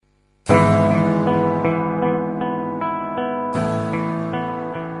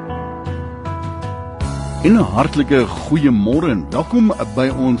En 'n hartlike goeiemôre en welkom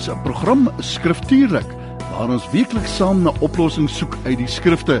by ons program Skriftuurlik, waar ons weekliks saam na oplossings soek uit die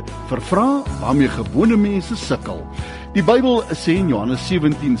skrifte vir vrae waarmee gewone mense sukkel. Die Bybel sê in Johannes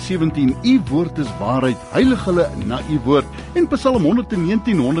 17:17, U woord is waarheid, heilig hulle na U woord. En Psalm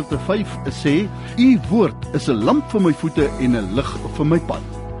 119:105 sê, U woord is 'n lamp vir my voete en 'n lig vir my pad.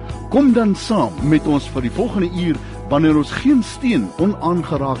 Kom dan saam met ons vir die volgende uur, wanneer ons geen steen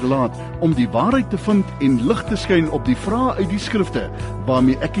onaangeraak laat om die waarheid te vind en lig te skyn op die vrae uit die skrifte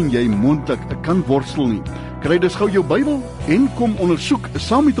waarmee ek en jy moontlik kan worstel nie. Kry dus gou jou Bybel en kom ondersoek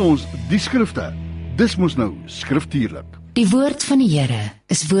saam met ons die skrifte. Dis mos nou Skriftuurlik. Die woord van die Here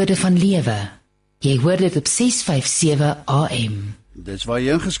is woorde van lewe. Jy hoor dit op 657 AM. Dis waar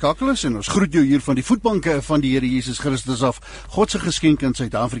jy ingeskakel is en ons groet jou hier van die voetbanke van die Here Jesus Christus af. God se geskenk in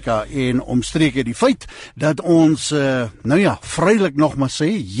Suid-Afrika en omstreke. Die feit dat ons, vrylik nog maar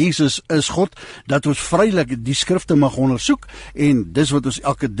sê, Jesus is God, dat ons vrylik die skrifte mag ondersoek en dis wat ons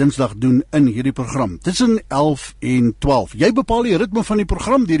elke Dinsdag doen in hierdie program. Tussen 11 en 12. Jy bepaal die ritme van die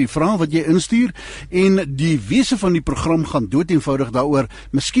program deur die vrae wat jy instuur en die wese van die program gaan doeteenvoudig daaroor.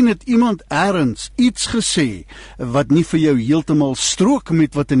 Miskien het iemand eers iets gesê wat nie vir jou heeltemal strook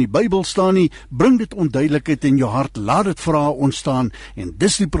met wat in die Bybel staan nie, bring dit onduidelikheid in jou hart, laat dit vrae ontstaan en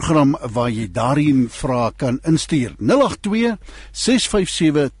dis die program waar jy daarin vrae kan instuur.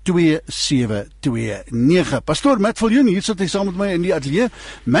 082-657-2729. Pastoor Matt Viljoen, hier sit hy saam met my in die ateljee.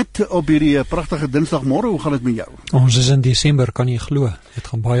 Matt, op hierdie pragtige Dinsdagmôre, hoe gaan dit met jou? Ons is in Desember, kan jy glo. Dit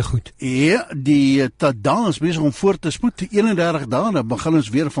gaan baie goed. Ja, die dae is besig om voor te spoed, 31 dae, dan begin ons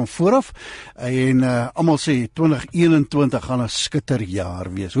weer van vooraf en almal sê 2021 gaan 'n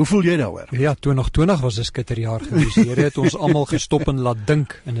skitterjaar wees. Hoe voel jy daaroor? Ja, 2020 was 'n skitterjaar gewees. Die Here het ons almal gestop en laat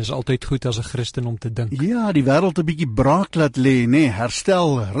dink en is altyd goed as 'n Christen om te dink. Ja, die wêreld 'n bietjie braak laat lê, nê,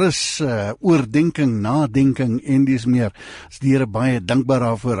 herstel, rus, oordenking, nadenking en dis meer. Is die Here baie dankbaar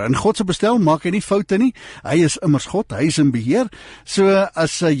daarvoor. In God se bestel maak hy nie foute nie. Hy is immers God, hy is in beheer. So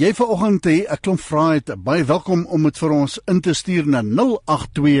as jy vanoggend 'n klomp vrae het, baie welkom om dit vir ons in te stuur na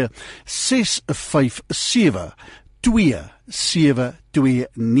 082-657-2729.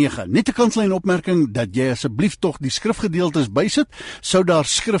 Net 'n kanslyn opmerking dat jy asseblief tog die skrifgedeeltes bysit, sou daar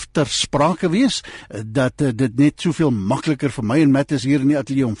skrif ter sprake wees, dat dit net soveel makliker vir my en Matt is hier in die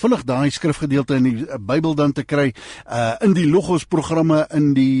ateljee om vinnig daai skrifgedeelte in die Bybel dan te kry, in die Logos programme,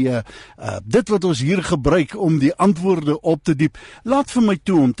 in die dit wat ons hier gebruik om die antwoorde op te diep. Laat vir my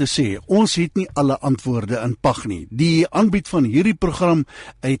toe om te sê, ons het nie alle antwoorde in pag nie. Die aanbied van hierdie program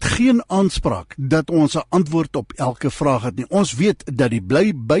het geen aanspraak dat ons 'n antwoord op elke vraag het nie. Ons weet dat die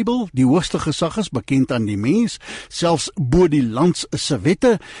Bybel die hoogste gesag is, bekend aan die mens, selfs bo die lands se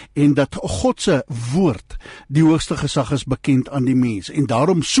wette, en dat God se woord die hoogste gesag is, bekend aan die mens. En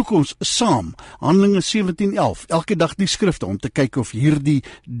daarom soek ons saam Handelinge 17:11 elke dag die skrifte om te kyk of hierdie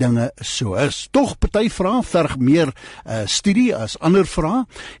dinge so is. Tog party vrae verg meer studie as ander vrae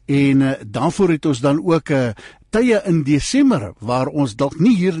en daarvoor het ons dan ook tye in Desember waar ons dalk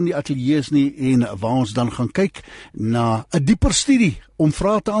nie hier in die ateljee is nie en waar ons dan gaan kyk na 'n dieper studie om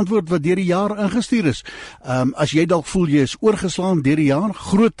vrae te antwoord wat deur die jaar ingestuur is. As jy dalk voel jy is oorgeslaan deur die jaar,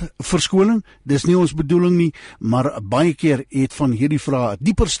 groot verskoning, dis nie ons bedoeling nie, maar baie keer het van hierdie vrae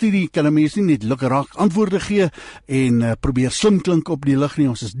dieper studie kan 'n mens nie net lukker raak antwoorde gee en probeer slim klink op die lig nie.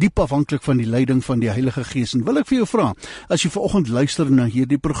 Ons is diep afhanklik van die leiding van die Heilige Gees. En wil ek vir jou vra, as jy vanoggend luister na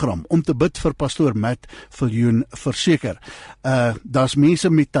hierdie program, om te bid vir pastoor Matt Viljoen, verseker. Daar's mense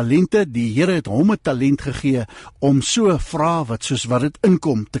met talente, die Here het hom 'n talent gegee om so vrae wat soos wat dit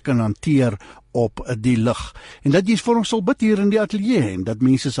inkom te kan hanteer op die lig. En dat jy vir ons sal bid hier in die ateljee en dat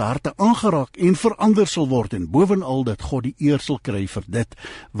mense se harte aangeraak en verander sal word en bovenal dat God die eer sal kry vir dit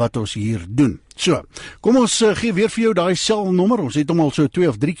wat ons hier doen. So, kom ons gee weer vir jou daai selnommer. Ons het hom al so 2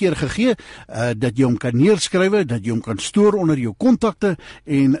 of 3 keer gegee, dat jy hom kan neerskrywe, dat jy hom kan stoor onder jou kontakte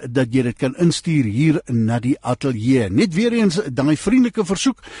en dat jy dit kan instuur hier na die ateljee. Net weer eens daai vriendelike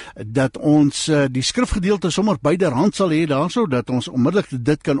versoek dat ons die skrifgedeelte sommer byderhand sal hê daarso, dat ons onmiddellik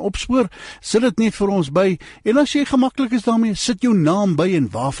dit kan opspoor. Sit dit net vir ons by en as jy gemaklik is daarmee, sit jou naam by en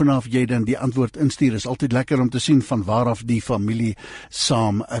waarvanaf jy dan die antwoord instuur. Is altyd lekker om te sien van waaraf die familie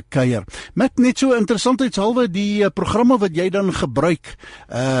saam kuier. Met net so interessantheidshalwe die programme wat jy dan gebruik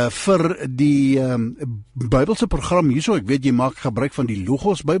vir die Bybelse program hierso, ek weet jy maak gebruik van die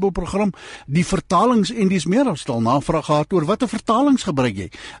Logos Bybelprogram, die vertalings en dis meer, ons stel navraag gehad oor watter vertalings gebruik jy,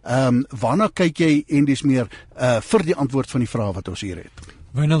 waarna kyk jy en dis meer vir die antwoord van die vrae wat ons hier het.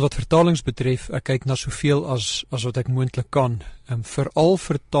 Wynand, wat vertalings betref, ek kyk na soveel as wat ek moontlik kan, veral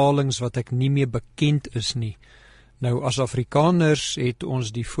vertalings wat ek nie meer bekend is nie. Nou as Afrikaners het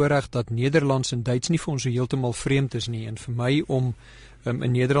ons die voorreg dat Nederlands en Duits nie vir ons so heeltemal vreemd is nie, en vir my om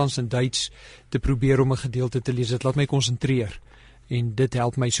in Nederlands en Duits te probeer om 'n gedeelte te lees, dit laat my konsentreer. En dit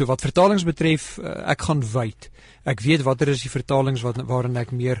help my. So wat vertalings betref, ek gaan wyd. Ek weet watter is die vertalings waarin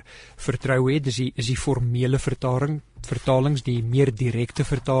ek meer vertrou het. Is die formele vertalings, die meer direkte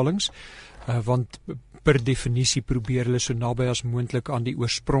vertalings, want per definisie probeer hulle so naby as moontlik aan die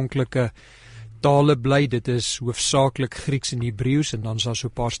oorspronklike tale bly. Dit is hoofsaaklik Grieks en Hebreëus, en dan is daar so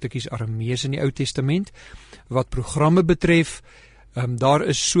 'n paar stukkies Aramees in die Ou Testament. Wat programme betref, daar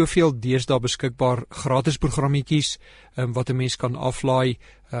is soveel deesdae beskikbaar gratis programmetjies wat 'n mens kan aflaai.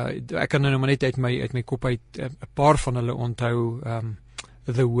 Ek kan nou maar net uit my kop uit 'n paar van hulle onthou.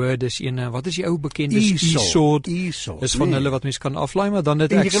 The Word is een, wat is die ou bekende e-sword is van hulle wat mens kan aflaai, maar dan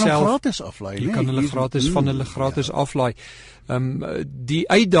het ek self, jy kan gratis aflaai, jy kan hulle gratis van hulle gratis aflaai. Die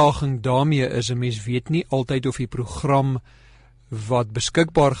uitdaging daarmee is 'n mens weet nie altyd of die program wat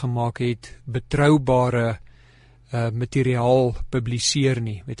beskikbaar gemaak het betroubare materiaal publiseer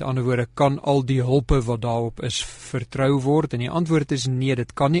nie. Met ander woorde, kan al die hulpe wat daarop is vertrou word? En die antwoord is nee,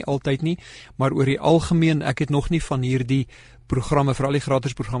 dit kan nie altyd nie, maar oor die algemeen, ek het nog nie van hierdie programme, veral die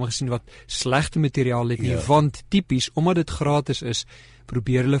gratis programme gesien wat slegte materiaal het nie, want tipies, omdat dit gratis is,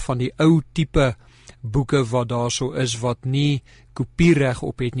 probeer hulle van die ou tipe boeke wat daar so is, wat nie kopiereg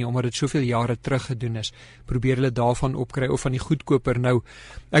op het nie, omdat dit soveel jare terug gedoen is, probeer hulle daarvan opkry, of van die goedkoper. Nou,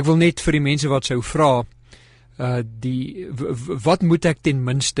 ek wil net vir die mense wat sou vra, wat moet ek ten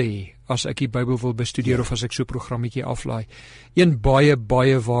minste hê as ek die Bybel wil bestudeer of as ek so 'n programmetjie aflaai? Een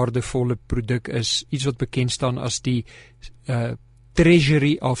baie waardevolle produk is iets wat bekend staan as die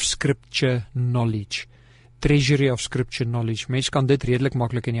Treasury of Scripture Knowledge. Treasury of Scripture Knowledge. Mens kan dit redelik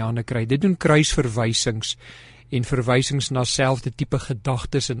maklik in die hande kry. Dit doen kruisverwysings en verwysings na selfde tipe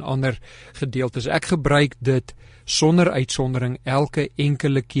gedagtes en ander gedeeltes. Ek gebruik dit sonder uitsondering elke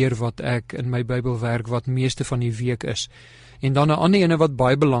enkele keer wat ek in my Bybel werk, wat meeste van die week is. En dan 'n ander ene wat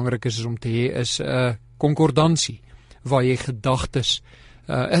baie belangrik is om te hê, is 'n konkordansie, waar jy gedagtes,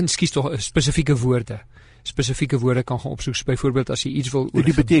 spesifieke woorde kan gaan opsoek. Byvoorbeeld as jy iets wil oor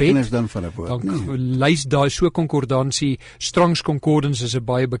die betekenis gebed, dan van 'n woord. Dan lys daar so konkordansie. Strong's Concordance is 'n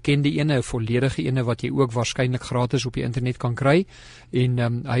baie bekende ene, 'n volledige ene wat jy ook waarskynlik gratis op die internet kan kry.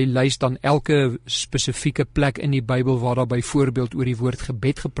 En hy lys dan elke spesifieke plek in die Bybel waar daar byvoorbeeld oor die woord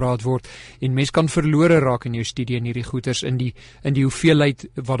gebed gepraat word, en mens kan verlore raak in jou studie in hierdie goeters, in die hoeveelheid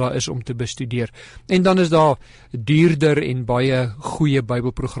wat daar is om te bestudeer. En dan is daar duurder en baie goeie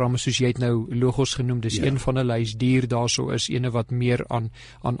Bybelprogramme, soos jy het nou Logos genoem, dis een van hulle, hy's duur. Daarso is ene wat meer aan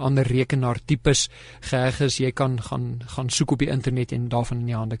ander rekenaartipes geheg is. Jy kan gaan soek op die internet en daarvan in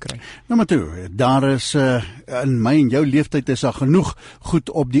die hande kry. Nou maar toe, daar is in my en jou leeftyd is daar genoeg goed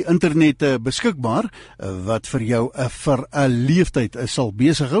op die internet beskikbaar wat vir jou vir 'n leeftyd sal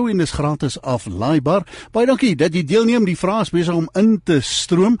besig hou, en is gratis aflaaibaar. Baie dankie dat jy deelneem. Die vraag is besig om in te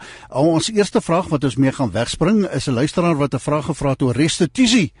stroom. Ons eerste vraag wat ons mee gaan wegspring is 'n luisteraar wat 'n vraag gevra het oor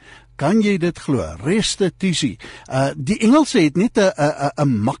restituisie. Kan jy dit glo? Restituisie. Die Engelse het net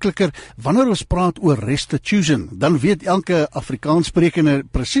 'n makliker, wanneer ons praat oor restitution, dan weet elke Afrikaanssprekende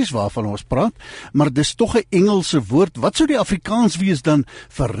presies waarvan ons praat, maar dis tog 'n Engelse woord. Wat sou die Afrikaans wees dan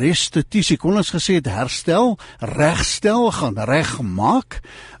vir restituisie? Kon ons gesê het herstel, regstel, gaan regmaak?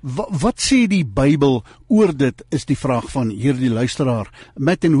 Wat sê die Bybel oor dit, is die vraag van hierdie luisteraar.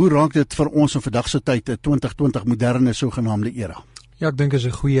 Met en hoe raak dit vir ons in vandag se tyd, 2020 moderne sogenaamde era? Ja, ek dink is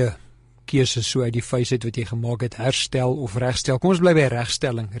 'n goeie keuse so uit die wysheid wat jy gemaak het, herstel of regstel. Kom ons bly by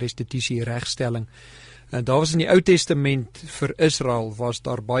regstelling, restituisie, regstelling. En daar was in die Ou Testament vir Israel was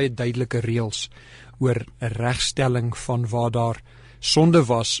daar baie duidelike reëls oor 'n regstelling van waar daar sonde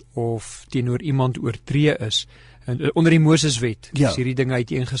was of teenoor iemand oortree is. En onder die Moseswet, as hierdie dinge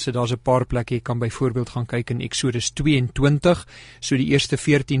uiteengesit, daar's 'n paar plekke, jy kan byvoorbeeld gaan kyk in Eksodus 22, so die eerste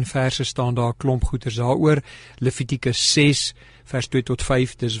 14 verse staan daar 'n klomp goeters daaroor. Levitikus 6 vers 2 tot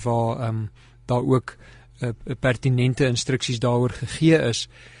 5, dis waar daar ook pertinente instruksies daaroor gegee is.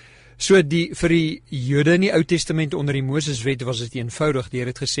 So vir die Jode in die Ou Testament onder die Moseswet was dit eenvoudig. Die Here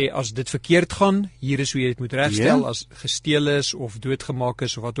het gesê, as dit verkeerd gaan, hier is hoe jy dit moet regstel, as gesteel is of doodgemaak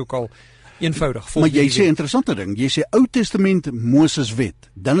is of wat ook al. Eenvoudig. Maar jy sê 'n interessante ding, jy sê Ou Testament Moseswet,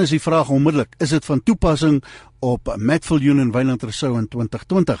 dan is die vraag onmiddellik, is dit van toepassing op Matviljoen en Wynand Rousseau in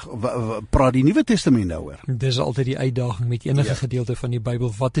 2020. Praat die Nuwe Testament daaroor? Dis altyd die uitdaging met enige gedeelte van die Bybel.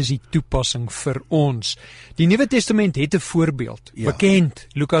 Wat is die toepassing vir ons? Die Nuwe Testament het 'n voorbeeld. Bekend,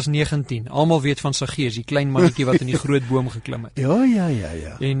 Lukas 19. Almal weet van Saggeus, die klein mannetjie wat in die groot boom geklim het.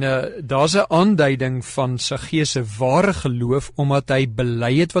 Ja. En daar's 'n aanduiding van Saggeus se ware geloof, omdat hy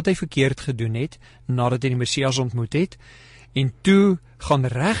bely het wat hy verkeerd gedoen het, nadat hy die Messias ontmoet het, en toe gaan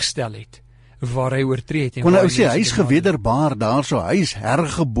regstel het waar hy oortree het. Kon hy sê, hy is gewederbaar daarso, hy is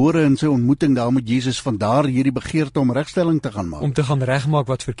hergebore in sy ontmoeting daar met Jesus, vandaar hierdie begeerte om regstelling te gaan maak. Om te gaan regmaak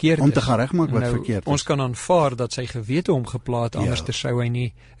wat verkeerd is. Om te gaan regmaak wat verkeerd is. Ons kan aanvaar dat sy gewete hom geplaat, anders sou hy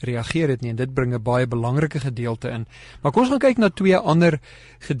nie reageer het nie, en dit bring 'n baie belangrike gedeelte in. Maar kom ons gaan kyk na twee ander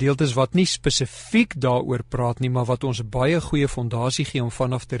gedeeltes wat nie spesifiek daaroor praat nie, maar wat ons 'n baie goeie fondasie gee om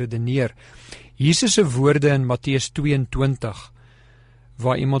vanaf te redeneer. Jesus se woorde in Matteus 22,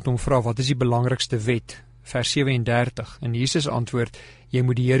 waar iemand hom vra, wat is die belangrikste wet? Vers 37, en Jesus antwoord, jy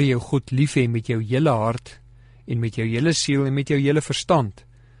moet die Here jou God lief hê met jou hele hart, en met jou hele siel, en met jou hele verstand.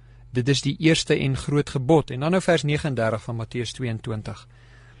 Dit is die eerste en groot gebod. En dan nou vers 39 van Matteus 22.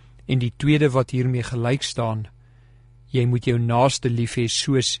 En die tweede wat hiermee gelyk staan, jy moet jou naaste lief hê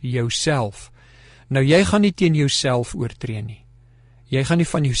soos jouself. Nou jy gaan nie teen jouself oortree nie. Jy gaan nie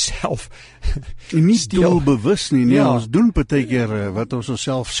van jouself nie doelbewus nie, nee, ons doen partykeer wat ons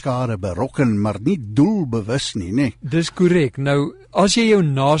osself skade berokken, maar nie doelbewus nie, nee. Dis korrek. Nou, as jy jou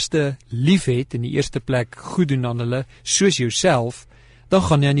naaste lief het, in die eerste plek goed doen aan hulle, soos jouself, dan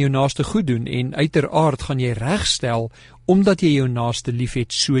gaan jy aan jou naaste goed doen, en uiteraard gaan jy regstel, omdat jy jou naaste lief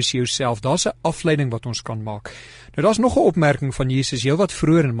het, soos jouself. Daar's 'n afleiding wat ons kan maak. Nou, daar's nog 'n opmerking van Jesus, heel wat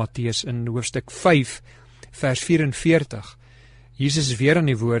vroeër in Matteus, in hoofstuk 5, vers 44, Jesus is weer aan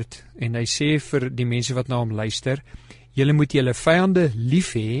die woord, en hy sê vir die mense wat na hom luister, julle moet julle vyande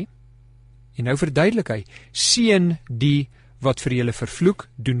lief hê, en nou verduidelik hy, seën die wat vir julle vervloek,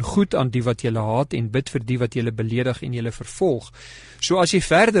 doen goed aan die wat julle haat, en bid vir die wat julle beledig en julle vervolg. So as jy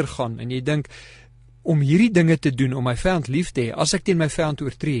verder gaan, en jy dink, om hierdie dinge te doen, om my vyand lief te hê, as ek teen my vyand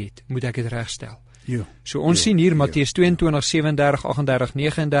oortree het, moet ek dit regstel. So ons sien hier Matteus 22, 37, 38,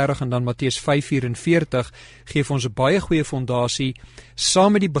 39 en dan Matteus 5, 44 geef ons 'n baie goeie fondasie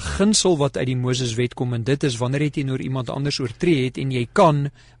saam met die beginsel wat uit die Moseswet kom, en dit is wanneer jy teenoor iemand anders oortree het en jy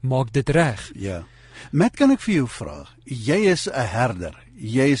kan, maak dit reg. Ja. Matt, kan ek vir jou vra? Jy is 'n herder,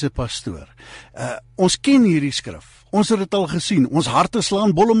 jy is 'n pastoor. Ons ken hierdie skrif. Ons het dit al gesien. Ons harte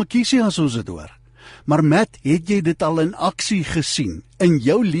slaan bol om 'n kiesie as ons dit hoor. Maar Matt, het jy dit al in aksie gesien, in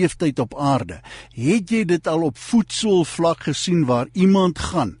jou leeftyd op aarde? Het jy dit al op voetsoolvlak gesien waar iemand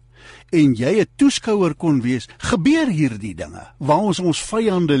gaan, en jy 'n toeskouer kon wees, gebeur hierdie dinge, waar ons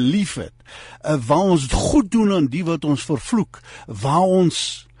vyande lief het, waar ons goed doen aan die wat ons vervloek, waar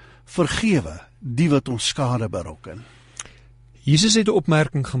ons vergewe die wat ons skade berokken? Jesus het 'n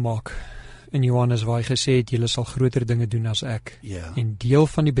opmerking gemaak in Johannes waar hy gesê het, julle sal groter dinge doen as ek. En deel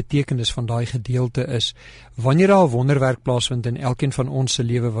van die betekenis van daai gedeelte is, wanneer daar 'n wonderwerk plaasvind in elkeen van ons se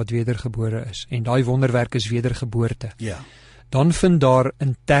lewe wat wedergebore is, en daai wonderwerk is wedergeboorte, dan vind daar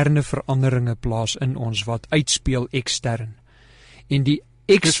interne veranderinge plaas in ons wat uitspeel ekstern. En die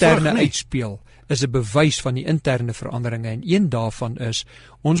eksterne uitspeel is 'n bewys van die interne veranderinge, en een daarvan is,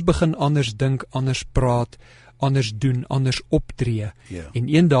 ons begin anders dink, anders praat, anders doen, anders optree.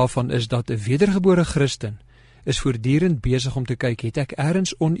 En een daarvan is dat 'n wedergebore Christen is voortdurend besig om te kyk, het ek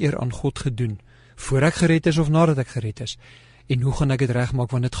ergens oneer aan God gedoen, voor ek gered is of nadat ek gered is? En hoe gaan ek dit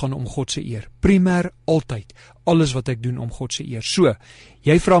regmaak, want dit gaan om God se eer. Primêr altyd, alles wat ek doen om God se eer. So,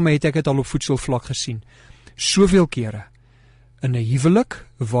 jy vra my, het ek dit al op voetsoolvlak gesien? Soveel kere. In 'n huwelik,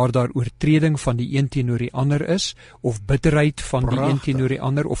 waar daar oortreding van die een teenoor die ander is, of bitterheid van die een teenoor die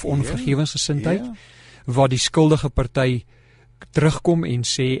ander, of onvergewensgesindheid, waar die skuldige party terugkom en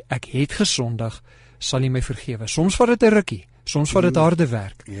sê, ek het gesondig, sal jy my vergewe. Soms vat dit 'n rukkie, soms vat dit harde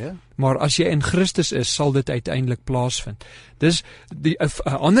werk, maar as jy in Christus is, sal dit uiteindelik plaasvind. Dis, 'n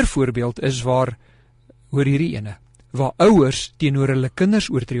ander voorbeeld is waar, hoor hierdie ene, waar ouers teenoor hulle kinders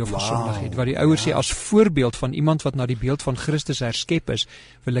oortree of gesondig het, waar die ouers sê, as voorbeeld van iemand wat na die beeld van Christus herskep is,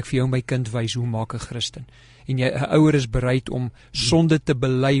 wil ek vir jou my kind wys, hoe maak 'n Christen? En 'n ouer is bereid om sonde te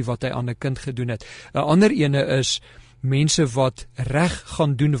bely wat hy aan 'n kind gedoen het. 'n Ander ene is mense wat reg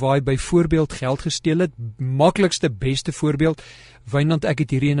gaan doen waar hy byvoorbeeld geld gesteel het. Maklikste, beste voorbeeld, Wynand, ek het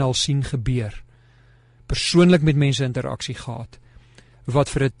hierdie al sien gebeur. Persoonlik met mense interaksie gehad, wat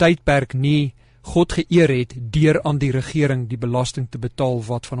vir 'n tydperk nie God geëer het deur aan die regering die belasting te betaal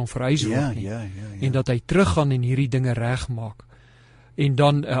wat van hom vereis word nie. En dat hy teruggaan en hierdie dinge regmaak. En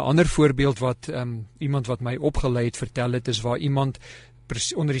dan 'n ander voorbeeld wat iemand wat my opgelei het vertel het, is waar iemand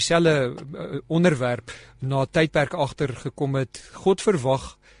onder dieselfde onderwerp na 'n tydperk agtergekom het, God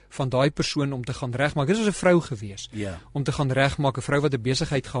verwag van daai persoon om te gaan regmaak. Dit was 'n vrou gewees, om te gaan regmaak, 'n vrou wat 'n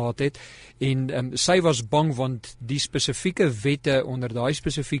besigheid gehad het, en sy was bang want die spesifieke wette onder daai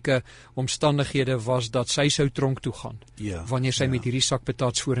spesifieke omstandighede was dat sy sou tronk toe gaan, wanneer sy met hierdie sak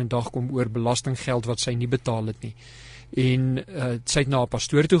patats vorendag kom oor belastinggeld wat sy nie betaal het nie. En sy het na 'n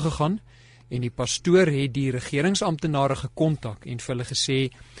pastoor toe gegaan, en die pastoor het die regeringsamptenare gekontak en vir hulle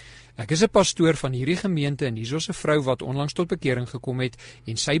gesê, ek is 'n pastoor van hierdie gemeente en hier is 'n vrou wat onlangs tot bekering gekom het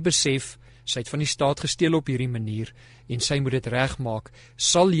en sy besef, sy het van die staat gesteel op hierdie manier en sy moet dit regmaak.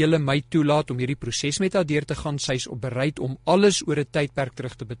 Sal julle my toelaat om hierdie proses met haar deur te gaan? Sy is bereid om alles oor 'n tydperk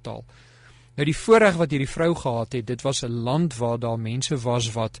terug te betaal. Nou die voorreg wat hierdie vrou gehad het, dit was 'n land waar daar mense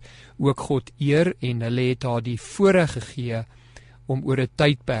was wat ook God eer en hulle het haar die voorreg gegee om oor 'n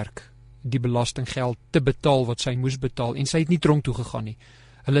tydperk die belastinggeld te betaal wat sy moes betaal en sy het nie tronk toe gegaan nie.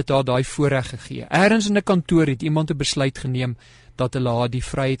 Hulle het haar daai voorreg gegee. Ergens in 'n kantoor het iemand 'n besluit geneem dat hulle haar die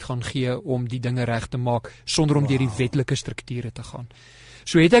vryheid gaan gee om die dinge reg te maak sonder om deur die wetlike strukture te gaan.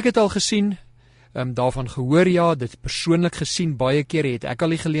 So het ek dit al gesien, daarvan gehoor, ja, dit persoonlik gesien, baie kere het ek al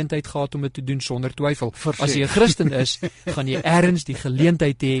die geleentheid gehad om dit te doen sonder twyfel. As jy 'n Christen is, gaan jy ergens die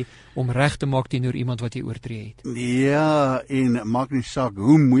geleentheid hê om reg te maak teenoor iemand wat jy oortree het. Ja, en maak nie saak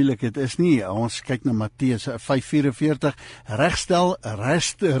hoe moeilik dit is nie. Ons kyk na Matteus 5:44, regstel,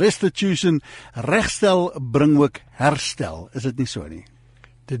 restitution, regstel bring ook herstel. Is dit nie so nie?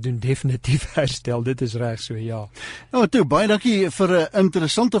 Dit doen definitief herstel, dit is reg so, ja. Nou toe, baie dankie vir 'n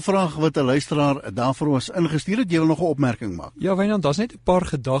interessante vraag wat 'n luisteraar daar vir ons ingestuur het. Jy wil nog 'n opmerking maak? Ja, Wynand, daar's net 'n paar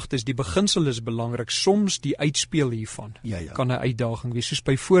gedagtes. Die beginsel is belangrik. Soms die uitspeel hiervan kan 'n uitdaging wees. Soos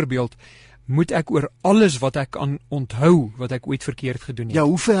byvoorbeeld, moet ek oor alles wat ek aan onthou wat ek ooit verkeerd gedoen het? Ja,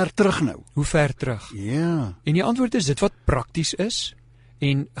 hoe ver terug nou? Hoe ver terug? Ja. En die antwoord is dit wat prakties is.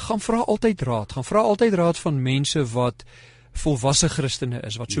 En gaan vra altyd raad. Gaan vra altyd raad van mense wat volwasse Christene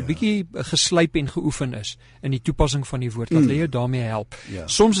is, wat so bietjie geslyp en geoefen is in die toepassing van die woord, wat hulle jou daarmee help.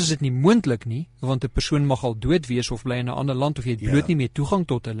 Soms is dit nie moontlik nie, want 'n persoon mag al dood wees of bly in 'n ander land of jy het bloot nie meer toegang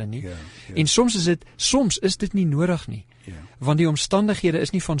tot hulle nie. En soms is dit nie nodig nie. Want die omstandighede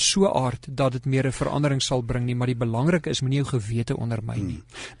is nie van so aard dat dit meer 'n verandering sal bring nie, maar die belangrike is, moenie jou gewete ondermyn nie.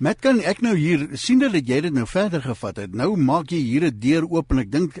 Met kan ek nou hier sien dat jy dit nou verder gevat het. Nou maak jy hier 'n deur oop en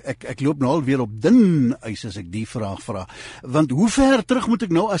ek dink ek loop nou al weer op dun ys as ek die vraag vra. Want hoe ver terug moet ek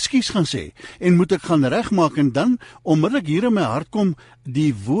nou ekskuus gaan sê en moet ek gaan regmaak? En dan onmiddellik hier in my hart kom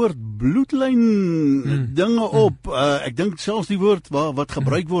die woord bloedlyn dinge op. Ek dink selfs die woord wat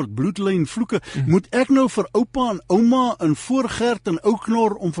gebruik word, bloedlyn vloeke. Moet ek nou vir oupa en ouma in Voorgert en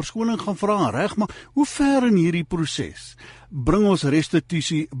Ouknor om verskoning gaan vra en regmaak? Hoe ver in hierdie proses bring ons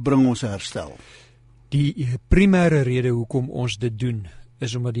restituisie, bring ons herstel? Die primêre rede hoekom ons dit doen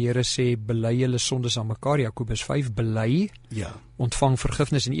is omdat die Here sê, bely julle sondes aan mekaar, Jakobus 5, bely, ontvang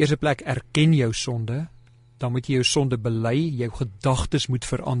vergifnis. In die eerste plek, erken jou sonde, dan moet jy jou sonde bely, jou gedagtes moet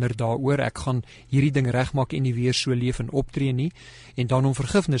verander daaroor, ek gaan hierdie ding regmaak en nie weer so leef en optree nie, en dan om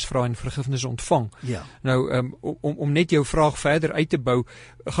vergifnis vra en vergifnis ontvang. Nou, om net jou vraag verder uit te bou,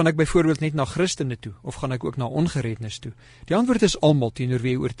 gaan ek byvoorbeeld net na Christene toe, of gaan ek ook na ongerednes toe? Die antwoord is almal teenoor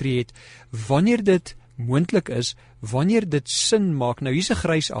wie jy oortree het, wanneer dit moontlik is, wanneer dit sin maak. Nou, hier's 'n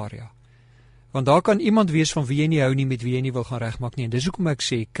grys area. Want daar kan iemand wees van wie jy nie hou nie, met wie jy nie wil gaan regmaak nie. En dis hoekom ek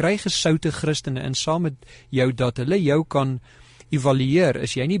sê, kry gesoute Christene in saam met jou, dat hulle jou kan evalueer.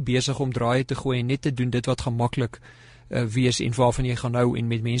 Is jy nie besig om draaie te gooi en net te doen dit wat gemaklik wees en waarvan jy gaan hou en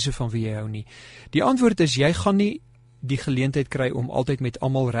met mense van wie jy hou nie? Die antwoord is, jy gaan nie die geleentheid kry om altyd met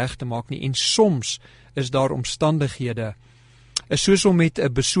almal reg te maak nie. En soms is daar omstandighede, is soos om met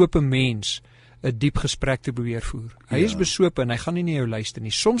 'n besope mens 'n diep gesprek te probeer voer. Hy is besope en hy gaan nie na jou luister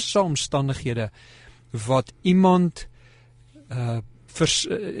nie. Soms is daar omstandighede wat iemand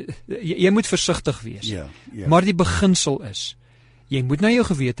jy moet versigtig wees. Maar die beginsel is, jy moet na jou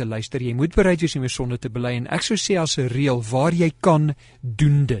gewete luister, jy moet bereid wees om jou sonde te bely, en ek sou sê as 'n reël, waar jy kan,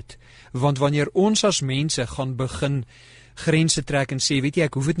 doen dit. Want wanneer ons as mense gaan begin grense trek en sê, weet jy,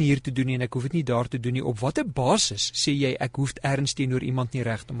 ek hoef dit nie hier te doen nie en ek hoef dit nie daar te doen nie, op watter basis sê jy, ek hoef erns teenoor iemand nie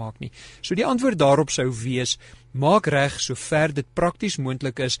reg te maak nie? So die antwoord daarop sou wees, maak reg so ver dit prakties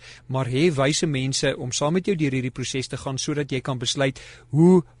moontlik is, maar hê wyse mense om saam met jou deur hierdie proses te gaan, sodat jy kan besluit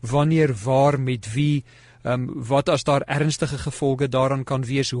hoe, wanneer, waar, met wie, wat as daar ernstige gevolge daaraan kan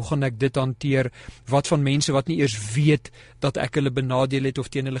wees, hoe gaan ek dit hanteer, wat van mense wat nie eers weet dat ek hulle benadeel het of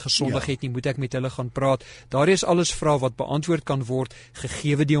teen hulle gesondig het nie, moet ek met hulle gaan praat? Daar is alles vrae wat beantwoord kan word,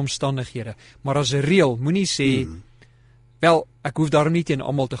 gegeewe die omstandighede. Maar as 'n reël, moenie sê, wel, Ek hoef daarom nie teen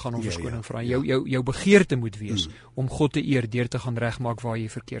almal te gaan om verskoning vra. Jou begeerte moet wees om God te eer deur te gaan regmaak waar jy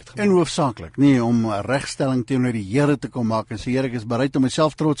verkeerd gemaak. En hoofsaaklik, nie om regstelling teenoor die Here te kom maak en sê Here, ek is bereid om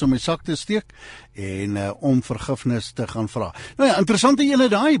myself trots in my sak te steek en om vergifnis te gaan vra. Nou ja, interessante ene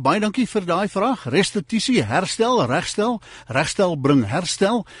daai. Baie dankie vir daai vraag. Restituisie, herstel, regstel bring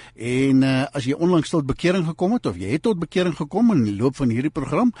herstel. En as jy onlangs tot bekering gekom het of jy het tot bekering gekom in die loop van hierdie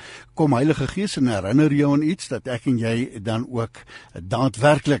program, kom Heilige Gees en herinner jou aan iets dat ek en jy dan ook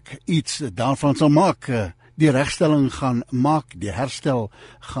daadwerklik iets daarvan sal maak, die regstelling gaan maak, die herstel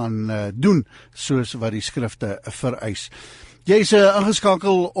gaan doen, soos wat die skrifte vereis. Jy is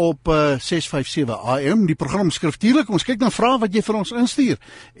ingeskakel op 657 AM, die program Skriftuurlik. Ons kyk na vrae wat jy vir ons instuur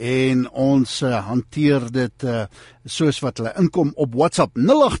en ons hanteer dit soos wat hulle inkom op WhatsApp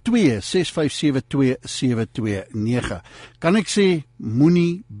 082-657-2729. Kan ek sê,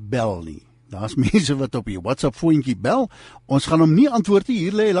 moenie bel nie. Daar's mense wat op die WhatsApp foontjie bel. Ons gaan hom nie antwoord nie.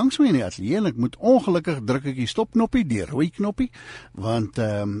 Hier lê hy langs my in die ateljee en ek moet ongelukkig druk ek die stopknoppie, die rooi knoppie, want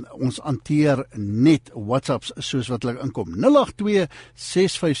ons hanteer net WhatsApps soos wat hulle inkom.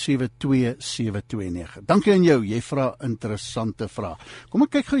 082-657-2729. Dankie aan jou. Jy vra interessante vrae. Kom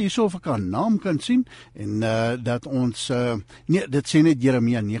ek kyk gou hierso of ek 'n naam kan sien en dat ons nee, dit sê net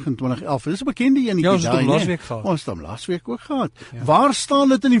Jeremia 29:11. Dis 'n bekende een. Ja, ons het hom laasweek gehad. Ons het hom laasweek ook gehad. Ja. Waar staan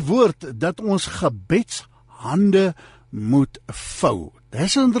dit in die woord dat ons gebedshande moet vou?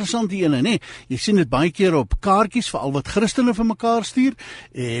 Dis 'n interessante ene, nee. Jy sien dit baie keer op kaartjies, veral wat Christene vir mekaar stuur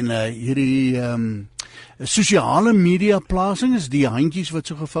en hierdie sosiale media plasing is die handjies wat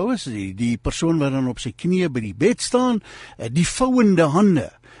so gevou is, die persoon wat dan op sy knieë by die bed staan, die vouende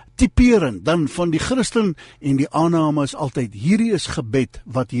hande. Typerend dan van die Christen en die aanname is altyd, hierdie is gebed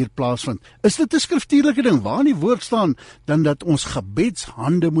wat hier plaasvind. Is dit 'n skriftuurlike ding? Waar in die woord staan dan dat ons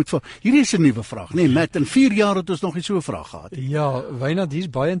gebedshande moet vou? Hierdie is 'n nuwe vraag, nee, Matt, in 4 jaar het ons nog nie so 'n vraag gehad. Ja, Wynand, hier is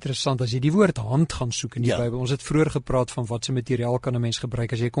baie interessant as jy die woord hand gaan soek in die Bybel. Ons het vroeër gepraat van wat se materiaal kan 'n mens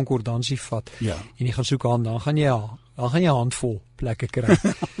gebruik as jy konkordansie vat en jy gaan soek hand, dan gaan jy 'n handvol plekke kry.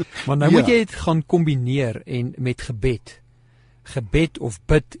 Maar nou moet jy dit gaan kombineer en met gebed of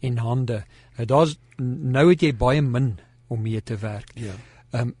bid en hande. Nou het jy baie min om mee te werk.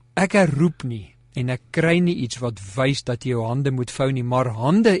 Ek herroep nie en ek kry nie iets wat wys dat jy jou hande moet vou nie, maar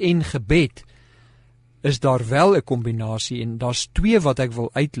hande en gebed is daar wel 'n kombinasie en daar's 2 wat ek wil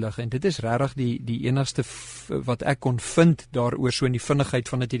uitlig en dit is regtig die enigste wat ek kon vind daaroor so in die vinnigheid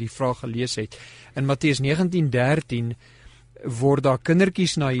van dat jy die vraag gelees het. In Matteus 19:13 word daar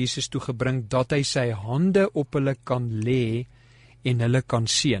kindertjies na Jesus toe gebring dat hy sy hande op hulle kan lê en hulle kan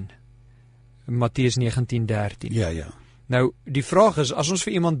seën. Matteus 19:13. Ja. Nou, die vraag is, as ons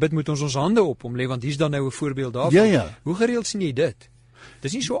vir iemand bid, moet ons hande op hom lê, want hier's dan nou 'n voorbeeld daarvan. Ja. Hoe gereeld sien jy dit?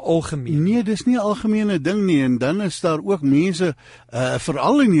 Dis nie so algemeen. Nee, dis nie 'n algemene ding nie en dan is daar ook mense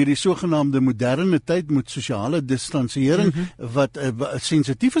veral in hierdie sogenaamde moderne tyd met sosiale distansiering wat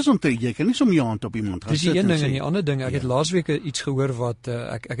sensitief is om te jy kan nie sommer jou hand op iemand gaan sit. Dis die een ding en die ander ding. Ek het laasweek iets gehoor wat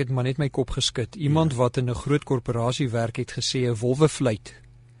ek het maar net my kop geskit. Iemand wat in 'n groot korporasie werk het gesê 'n wolwevluit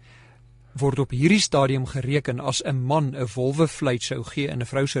word op hierdie stadium gereken as 'n man 'n wolwevluit sou gee in 'n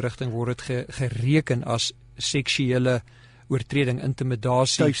vrou se rigting word dit gereken as seksuele oortreding,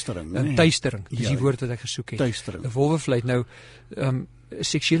 intimidasie, tuistering. Dis die woord wat ek gesoek het. 'n wolwevluit. Nou,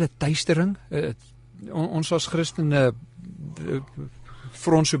 seksuele tuistering, ons as Christene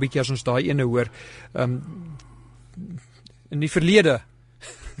frons so 'n bietjie as ons daai ene hoor. In die verlede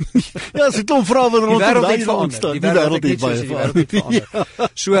ja, as ek hom vra wat rondom daai ontstaan. Die wêreld het baie verander.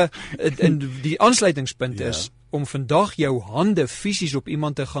 So in die aansluitingspunt is om vandag jou hande fisies op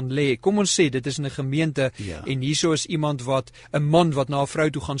iemand te gaan lê. Kom ons sê dit is in 'n gemeente en hierso is iemand 'n man wat na 'n vrou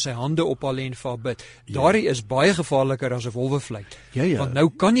toe gaan sy hande op haar lê en vir haar bid. Daardie is baie gevaarliker as 'n wolwevluit. Want nou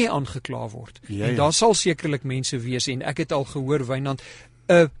kan jy aangekla word. En daar sal sekerlik mense wees en ek het al gehoor Wynand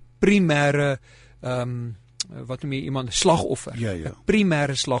 'n primêre wat noem jy iemand slagoffer. 'n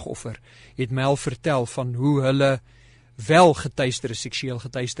Primêre slagoffer het my al vertel van hoe hulle wel getuister is, seksueel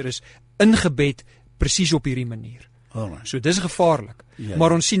getuister is in gebed presies op hierdie manier. So dis gevaarlik.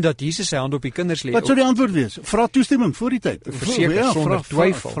 Maar ons sien dat Jesus sy hand op die kinders lê. Wat sou die antwoord wees? Vra toestemming voor die tyd. Verseker sonder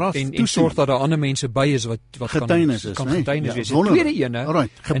twyfel en sorg dat daar ander mense by is wat getuienis kan getuienis wees. Die tweede ene,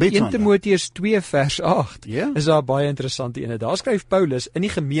 in 1 Timoteus 2 vers 8 is daar baie interessante ene. Daar skryf Paulus in die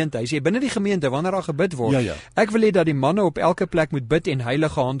gemeente, hy sê binne die gemeente wanneer daar gebid word, ek wil hê dat die manne op elke plek moet bid en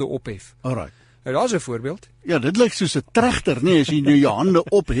heilige hande ophef. Nou daar's 'n voorbeeld. Ja, dit lyk soos 'n tregter, nee, as jy nou jou hande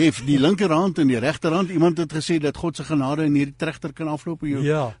ophef, die linkerhand en die regterhand. Iemand het gesê dat God se genade in hierdie tregter kan afloop in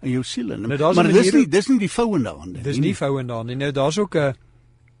jou siel. Nou, maar dis nie die vouende hande. Dis nie vouende hande. Nou daar's ook 'n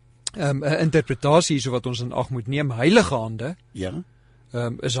 'n interpretasie so wat ons in ag moet neem. Heilige hande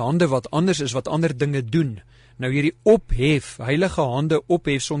is hande wat anders is, wat ander dinge doen. Nou hierdie ophef, heilige hande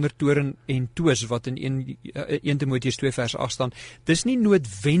ophef sonder toorn en twis wat in 1 Timoteus 2 vers 8 staan, dis nie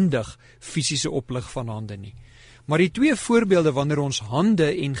noodwendig fisiese oplig van hande nie. Maar die twee voorbeelde wanneer ons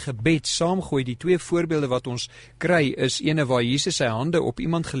hande en gebed saamgooi, die twee voorbeelde wat ons kry is ene waar Jesus sy hande op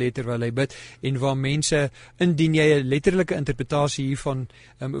iemand gelê het terwyl hy bid en waar mense, indien jy 'n letterlike interpretasie hiervan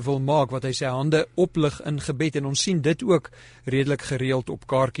wil maak, wat hy sy hande oplig in gebed en ons sien dit ook redelik gereeld op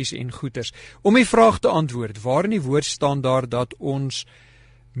kaartjies en goeters. Om die vraag te antwoord, waar in die woord staan daar dat ons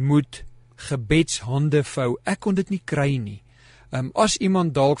moet gebedshande vou? Ek kon dit nie kry nie. As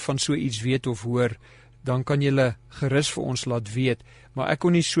iemand dalk van so iets weet of hoor, dan kan julle gerus vir ons laat weet, maar ek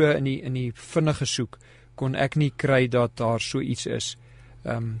kon nie so in die vinnige soek, kon ek nie kry dat daar so iets is,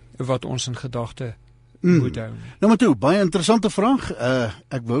 wat ons in gedagte moet hou. Nou maar toe, baie interessante vraag,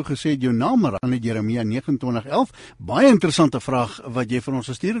 ek wou gesê jou naam, maar aan Jeremia 29:11, baie interessante vraag wat jy vir ons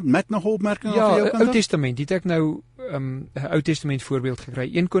gestuur het, met nog 'n opmerking ja, van jou kant? Ou Testament, het ek nou 'n Ou Testament voorbeeld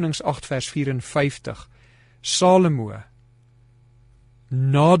gekry, 1 Konings 8 vers 54, Salomo,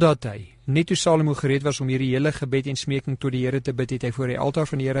 nadat hy, net toe Salomo gereed was om hierdie hele gebed en smeking tot die Here te bid, het hy voor die altaar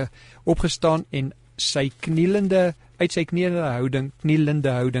van die Here opgestaan en uit sy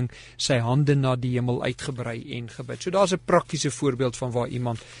knielende houding, sy hande na die hemel uitgebrei en gebid. So daar's 'n praktiese voorbeeld van waar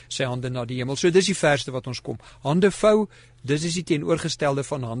iemand sy hande na die hemel, so dis die verste wat ons kom. Hande vou, dis is die teenoorgestelde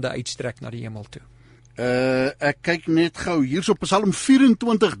van hande uitstrek na die hemel toe. Ek kyk net gou hier op Psalm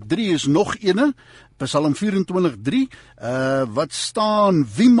 24:3 is nog ene. Psalm 24:3 wat staan: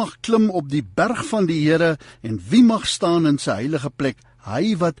 wie mag klim op die berg van die Here en wie mag staan in sy heilige plek?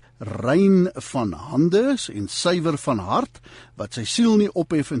 Hy wat rein van hande is en suiwer van hart, wat sy siel nie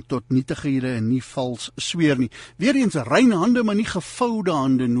ophef en tot nietighede en nie vals sweer nie. Weereens rein hande, maar nie gevoude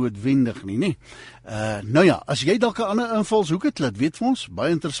hande noodwendig nie, nê? Nou ja, as jy dalk 'n ander invalshoek het, laat weet vir ons,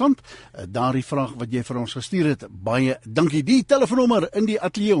 baie interessant. Daardie vraag wat jy vir ons gestuur het, baie dankie. Die telefoonnommer in die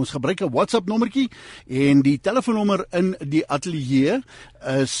ateljee, ons gebruik 'n WhatsApp nommertjie en die telefoonnommer in die ateljee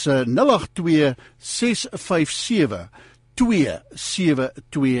is 082 657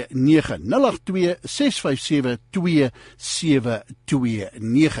 2729 082 657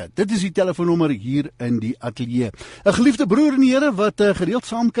 2729. Dit is die telefoonnommer hier in die ateljee. 'n Geliefde broer in die Here wat gereeld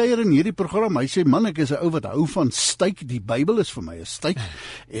saamkuier in hierdie program. Hy sê, man, ek is 'n ou wat hou van styk. Die Bybel is vir my 'n styk.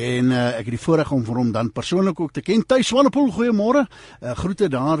 En ek het die voorreg om vir hom dan persoonlik ook te ken. Tuis Swanepoel, goeiemôre. Groete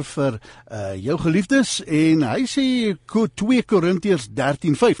daar vir jou geliefdes. En hy sê 2 Korintiërs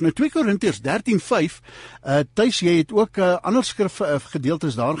 13:5. Nou 2 Korintiërs 13:5. Tuis, jy het ook ander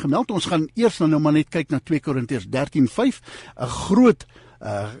skrifgedeeltes daar gemeld. Ons gaan eers nou maar net kyk na 2 Korintiërs 13:5, 'n groot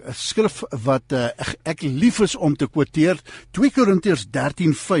skrif wat ek lief is om te quoteer, 2 Korintiërs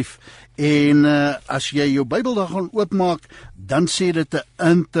 13:5. En as jy jou Bybel daar gaan oopmaak, dan sê dit 'n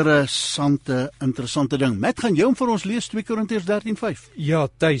interessante ding. Matt, gaan jy hom vir ons lees, 2 Korintiërs 13:5? Ja,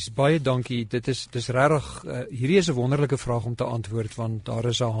 Thys, baie dankie. Dis regtig, hierdie is 'n wonderlike vraag om te antwoord, want daar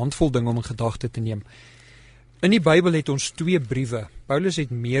is 'n handvol dinge om in gedagte te neem. In die Bybel het ons 2 briewe. Paulus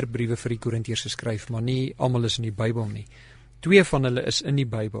het meer briewe vir die Korintiërs geskryf, maar nie almal is in die Bybel nie. 2 van hulle is in die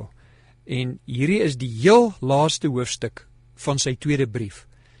Bybel. En hierdie is die heel laaste hoofstuk van sy tweede brief.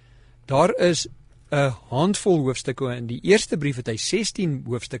 Daar is 'n handvol hoofstukke. In die eerste brief het hy 16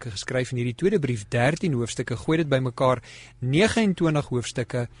 hoofstukke geskryf, en hierdie tweede brief 13 hoofstukke, gooi dit bymekaar 29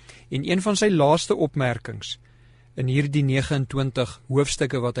 hoofstukke, en een van sy laaste opmerkings in hierdie 29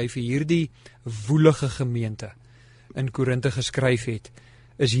 hoofstukke wat hy vir hierdie woelige gemeente in Korinthe geskryf het,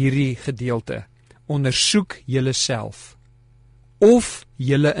 is hierdie gedeelte: ondersoek julleself of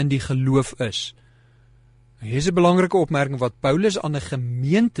julle in die geloof is. Hier is 'n belangrike opmerking wat Paulus aan 'n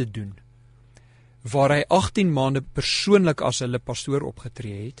gemeente doen, waar hy 18 maande persoonlik as hulle pastoor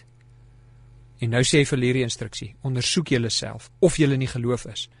opgetree het. En nou sê hy vir hierdie instruksie: ondersoek julleself of julle in die geloof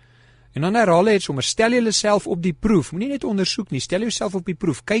is. En dan herhaal hy het sommer: stel julleself op die proef. Moenie net ondersoek nie, stel jouself op die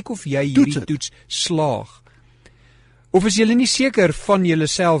proef. Kyk of jy hierdie toets slaag. Of is julle nie seker van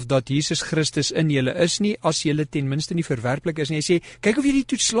julleself dat Jesus Christus in julle is nie, as julle ten minste nie verwerplik is nie? Hy sê, kyk of jy die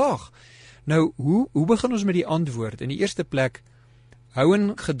toets slaag. Nou, hoe begin ons met die antwoord? In die eerste plek, hou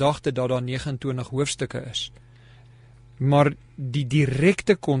in gedagte dat daar 29 hoofstukke is. Maar die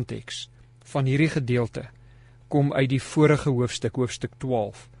direkte konteks van hierdie gedeelte kom uit die vorige hoofstuk, hoofstuk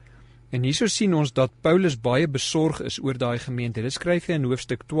 12. En hierso sien ons dat Paulus baie besorg is oor daai gemeente. Dit skryf hy in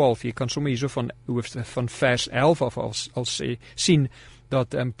hoofstuk 12. Jy kan sommer hierso van vers 11 af al sien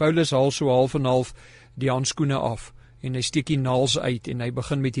dat Paulus haal so half en half die handskoene af en hy steek die naels uit en hy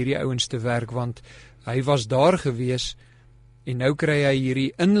begin met hierdie ouens te werk, want hy was daar gewees En nou kry hy hierdie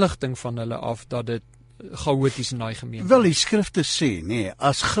inligting van hulle af dat dit chaoties in daai gemeente. Wel, die skrifte sê, nee,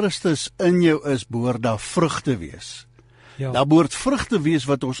 as Christus in jou is, behoort daar vrug te wees. Ja. Daar behoort vrug te wees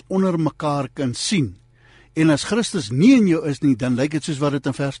wat ons onder mekaar kan sien. En as Christus nie in jou is nie, dan lyk dit soos wat dit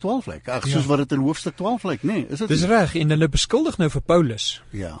in vers 12 lyk. Soos wat dit in hoofstuk 12 lyk, nee, is dit? Dis reg, en hulle beskuldig nou vir Paulus,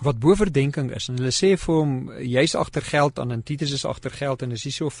 wat bo verdenking is, en hulle sê vir hom, jy's agter geld aan, en Titus is agter geld, en dis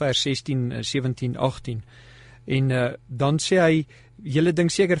hier so vers 16, 17, 18, en dan sê hy, julle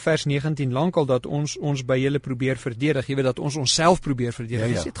dink seker vers 19 lankal dat ons by julle probeer verdedig, jy weet dat ons onsself probeer verdedig,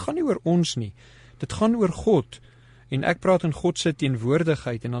 hy sê, dit gaan nie oor ons nie, dit gaan oor God, en ek praat in God se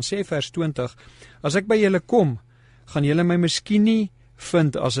teenwoordigheid, en dan sê vers 20, as ek by julle kom, gaan julle my miskien nie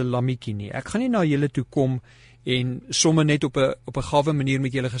vind as 'n lammiekie nie. Ek gaan nie na julle toe kom en somme net op 'n gawe manier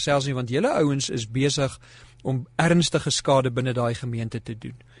met julle gesels nie, want julle ouens is besig om ernstige skade binne daai gemeente te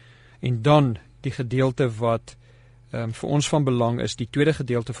doen. En dan die gedeelte wat vir ons van belang is, die tweede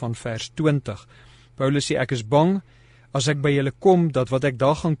gedeelte van vers 20. Paulus sê, ek is bang, as ek by julle kom, dat wat ek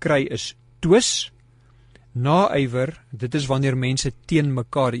daar gaan kry is twis, naaiwer, dit is wanneer mense teen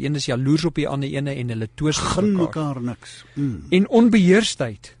mekaar, die een is jaloers op die ander ene en hulle twis gun mekaar niks. En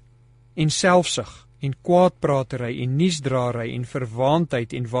onbeheersheid, en selfsug, en kwaadpratery, en nuusdraery, en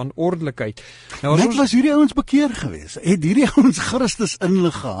verwaandheid, en wanorddelikheid. Nou, Net was hierdie ouens bekeer gewees, het hierdie ouens Christus in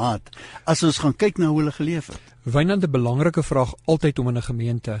hulle gehad, as ons gaan kyk na hoe hulle geleef het. Wynand, 'n belangrike vraag altyd om in 'n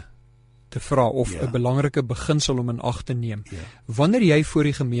gemeente te vra, of 'n belangrike beginsel om in ag te neem. Wanneer jy voor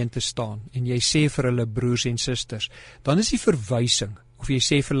die gemeente staan, en jy sê vir hulle broers en susters, dan is die verwysing, of jy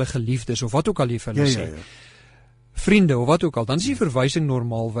sê vir hulle geliefdes, of wat ook al jy vir hulle sê, vriende, of wat ook al, dan is die verwysing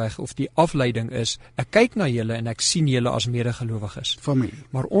normaalweg, of die afleiding is, ek kyk na julle, en ek sien julle as medegelowiges. Familie.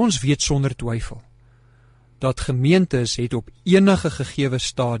 Maar ons weet sonder twyfel, dat gemeentes het op enige gegewe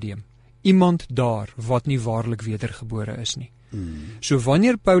stadium, iemand daar, wat nie waarlik wedergebore is nie. So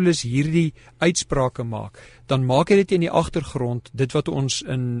wanneer Paulus hierdie uitsprake maak, dan maak hy dit in die agtergrond, dit wat ons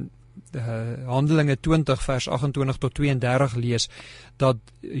in Handelinge 20 vers 28 tot 32 lees, dat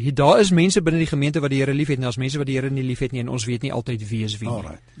daar is mense binne die gemeente wat die Here liefhet, en as mense wat die Here nie liefhet nie, en ons weet nie altyd wie is wie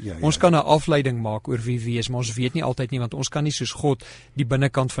nie. Ons kan 'n afleiding maak oor wie is, maar ons weet nie altyd nie, want ons kan nie soos God die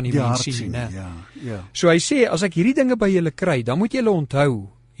binnekant van die mens sien nie. So hy sê, as ek hierdie dinge by julle kry, dan moet julle onthou,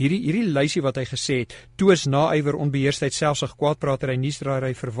 hierdie lysie wat hy gesê het, twis, naaiwer, onbeheersheid, selfsug, kwaadpratery,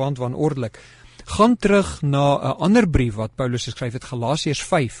 nuusdraery, verwant, wanorddelik, gaan terug na 'n ander brief wat Paulus geskryf het, Galasiërs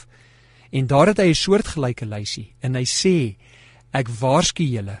 5, en daar het hy 'n soortgelyke lysie, en hy sê, ek waarsku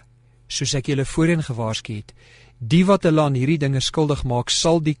julle, soos ek julle voorheen gewaarsku het, die wat hulle aan hierdie dinge skuldig maak,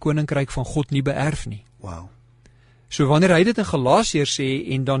 sal die koninkryk van God nie beerf nie. Wow. So wanneer hy dit in Galasiërs sê,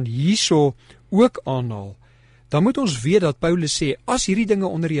 en dan hierso ook aanhaal, dan moet ons weet dat Paulus sê, as hierdie dinge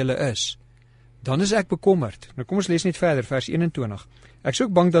onder julle is, dan is ek bekommerd. Nou kom ons lees net verder, vers 21. Ek is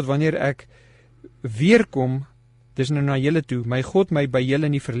ook bang dat wanneer ek weer kom, dis nou na julle toe, my God my by julle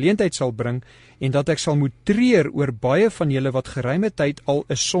in die verleentheid sal bring, en dat ek sal moet treur oor baie van julle wat geruime tyd al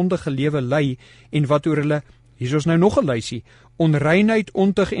 'n sondige lewe lei, en wat oor hulle, hier is nou nog 'n lysie, onreinheid,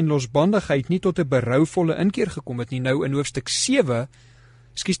 ontug en losbandigheid nie tot 'n berouvolle inkeer gekom het nie. Nou in hoofstuk 7,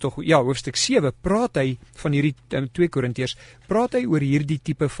 hoofstuk 7 praat hy van hierdie 2 Korintiërs, praat hy oor hierdie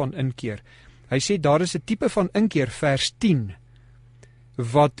tipe van inkeer. Hy sê daar is 'n tipe van inkeer, vers 10,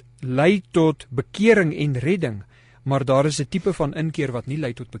 wat lei tot bekering en redding, maar daar is 'n tipe van inkeer wat nie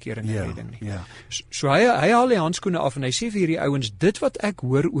lei tot bekering en redding nie. So hy haal die handskoene af en hy sê vir hierdie ouens, dit wat ek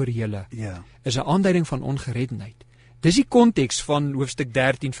hoor oor julle, is 'n aanduiding van ongereddenheid. Dis die konteks van hoofstuk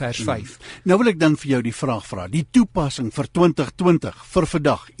 13 vers 5. Nou wil ek dan vir jou die vraag vra, die toepassing vir 2020, vir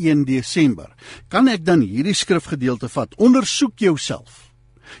vandag, 1 Desember. Kan ek dan hierdie skrifgedeelte vat? Ondersoek jouself.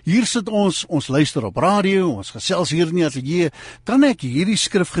 Hier sit ons luister op radio, ons gesels hier in die ateljee. Kan ek hierdie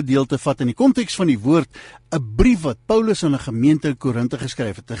skrifgedeelte vat in die konteks van die woord, 'n brief wat Paulus aan 'n gemeente in Korinthe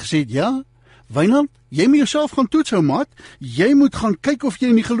geskryf het, en gesê, ja, Wynand, jy moet jouself gaan toets, ou maat. Jy moet gaan kyk of jy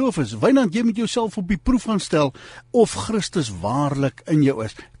in die geloof is. Wynand, jy moet jouself op die proef gaan stel of Christus waarlik in jou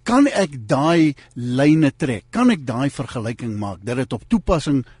is. Kan ek daai lyne trek? Kan ek daai vergelyking maak dat dit op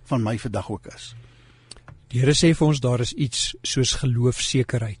toepassing van my vandag ook is? Die Here sê vir ons, daar is iets soos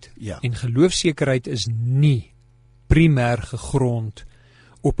geloofsekerheid. Ja. En geloofsekerheid is nie primêr gegrond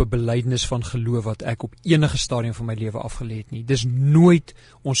op 'n belydenis van geloof wat ek op enige stadium van my lewe afgelê het nie. Dis nooit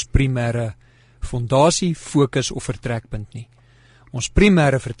ons primêre fondasie, fokus of vertrekpunt nie. Ons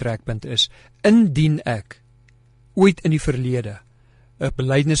primêre vertrekpunt is, indien ek ooit in die verlede 'n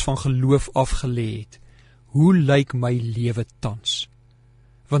belydenis van geloof afgelê het, hoe lyk my lewe tans?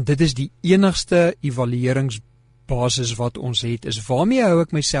 Want dit is die enigste evalueringsbasis wat ons het, is waarmee hou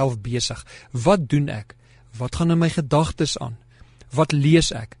ek myself besig? Wat doen ek? Wat gaan in my gedagtes aan? Wat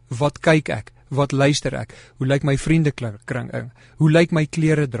lees ek? Wat kyk ek? Wat luister ek? Hoe lyk my vriendekring? Hoe lyk my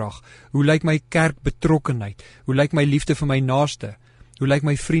kleredrag? Hoe lyk my kerkbetrokkenheid? Hoe lyk my liefde vir my naaste? Hoe lyk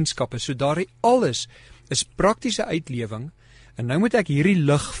my vriendskappe? So daar alles is praktiese uitlewing. En nou moet ek hierdie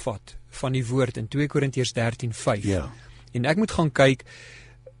lig vat van die woord in 2 Korintiërs 13:5. Ja. En ek moet gaan kyk,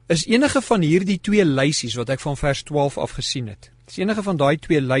 is enige van hierdie 2 lysies wat ek van vers 12 af gesien het, is enige van daai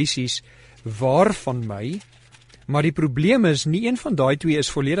 2 lysies waar van my, maar die probleem is, nie een van daai 2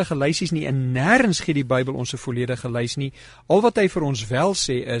 is volledige lysies nie, en nêrens gee die Bybel ons 'n volledige lys nie. Al wat hy vir ons wel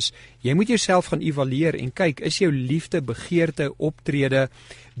sê is, jy moet jouself gaan evalueer en kyk, is jou liefde, begeerte, optrede,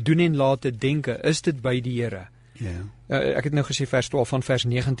 doen en late denke, is dit by die Here? Ja. Ek het nou gesê vers 12 van vers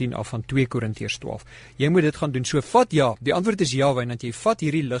 19 af van 2 Korintiërs 12. Jy moet dit gaan doen. So vat ja, die antwoord is ja, want jy vat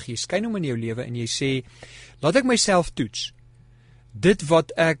hierdie lig, jy skyn hom in jou lewe en jy sê, laat ek myself toets. Dit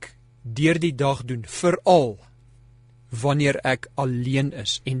wat ek deur die dag doen, veral wanneer ek alleen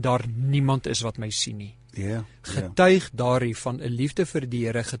is en daar niemand is wat my sien nie. Ja. Getuig daarin van 'n liefde vir die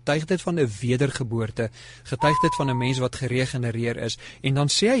Here, getuig dit van 'n wedergeboorte, getuig dit van 'n mens wat geregenereer is, en dan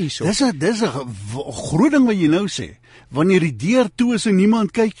sê hy hierso. Dis 'n groot ding wat jy nou sê. Wanneer die deur toe is en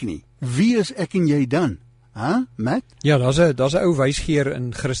niemand kyk nie, wie is ek en jy dan? Matt? Ja, daar's 'n ou wysgeer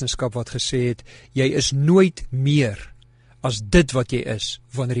in Christendom wat gesê het, jy is nooit meer as dit wat jy is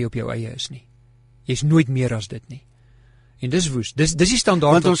wanneer jy op jou eie is nie. Jy's nooit meer as dit nie. En dis woes, dis die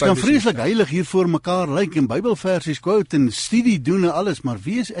standaard. Want ons kan vreeslik heilig hier voor mekaar lyk en Bybelversies quote en studie doen en alles, maar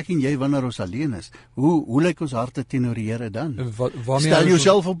wie is ek en jy wanneer ons alleen is? Hoe lyk ons harte teenoor die Here dan? Stel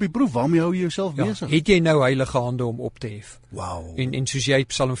jouself op die proef, waarmee hou jy jouself besig? Het jy nou heilige hande om op te hef? Wow. En soos jy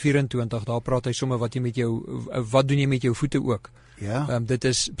Psalm 24, daar praat hy sommer wat doen jy met jou voete ook? Ja. Dit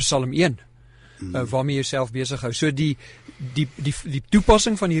is Psalm 1. Waarmee jy jouself besig hou. So die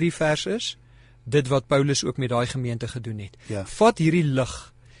toepassing van hierdie vers is dit wat Paulus ook met daai gemeente gedoen het. Ja. Vat hierdie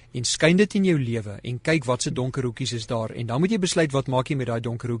lig en skyn dit in jou lewe en kyk wat se donker hoekies is daar, en dan moet jy besluit wat maak jy met daai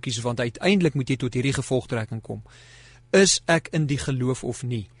donker hoekies, want uiteindelik moet jy tot hierdie gevolgtrekking kom. Is ek in die geloof of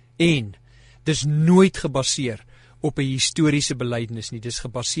nie? En dis nooit gebaseer op 'n historiese belydenis nie, dis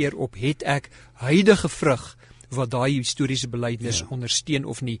gebaseer op, het ek huidige vrug wat daai historiese belydenis ondersteun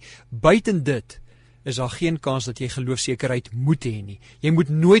of nie? Buiten dit is daar geen kans dat jy geloofsekerheid moet hê nie. Jy moet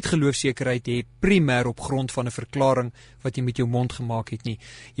nooit geloofsekerheid hê primêr op grond van 'n verklaring wat jy met jou mond gemaak het nie.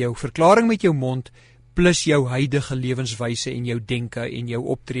 Jou verklaring met jou mond plus jou huidige lewenswyse en jou denke en jou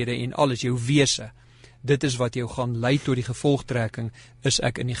optrede en alles, jou wese. Dit is wat jou gaan lei tot die gevolgtrekking, is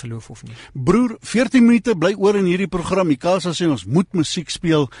ek in die geloof of nie. Broer, 14 minute bly oor in hierdie program. Die Kasa sê ons moet musiek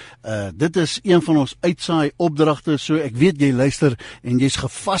speel. Dit is een van ons uitsaai opdragte, so ek weet jy luister en jy's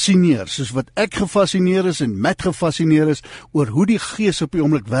gefassineer, soos wat ek gefassineer is en Matt gefassineer is oor hoe die Gees op die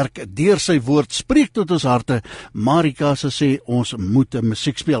oomblik werk deur sy woord spreek tot ons harte. Maar die Kasa sê ons moet 'n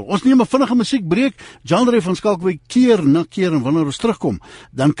musiek speel. Ons neem 'n vinnige musiekbreek. Jean-André van Skalkwyk keer na keer, en wanneer ons terugkom,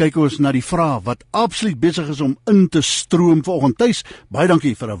 dan kyk ons na die vraag wat absoluut besig is om in te stroom vanoggend tuis. Baie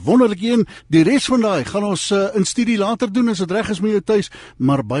dankie vir 'n wonderlike een. Die res van daai gaan ons in studie later doen as dit reg is met jou tuis,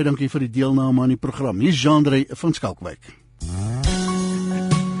 maar baie dankie vir die deelname aan die program. Hier is Jean-André van Skalkwyk.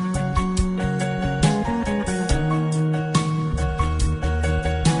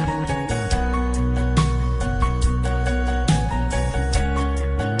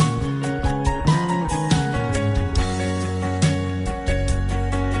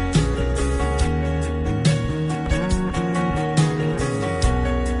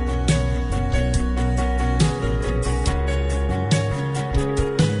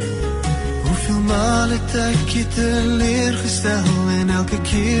 Ek het teleurgestel en elke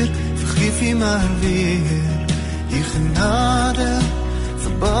keer vergeef jy maar weer. Die genade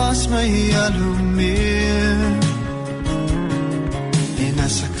verbaas my al hoe meer. En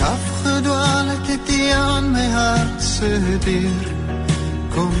as ek afgedwaal het jy aan my hart se deur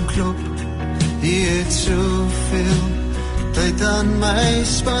kom klop. Jy het soveel tyd aan my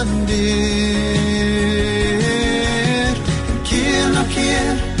spandeer. En keer na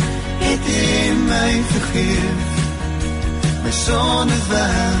keer het jy my vergeef, my sonde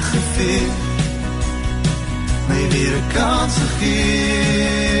weggeveeg, my weer 'n kans gegee.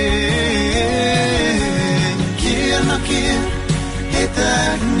 Keer na keer het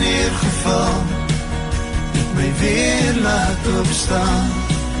ek neergeval, het my weer laat opstaan,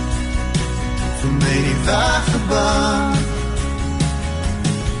 vir my die weg gebaan,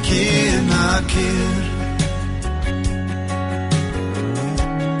 keer na keer.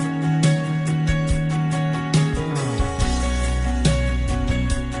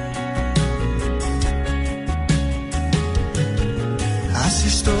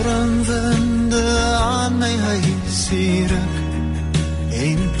 Stormwinde aan my huis hier ek,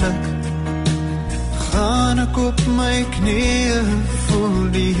 oomblik gaan ek op my knieë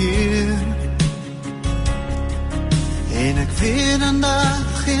voor die Heer. En ek weet dan dat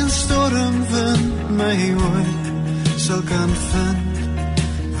geen stormwind my ooit sal kan vind,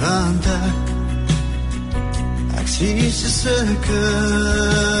 want ek sien Jesus se kind.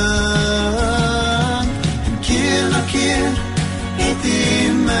 En keer na keer het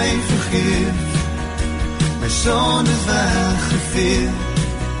hy my vergeef, my sonde weggevee,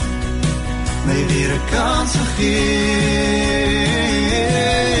 my weer 'n kans gegee.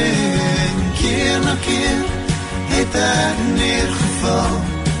 En keer na keer het ek neergeval,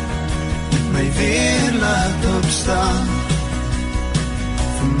 het my weer laat opstaan,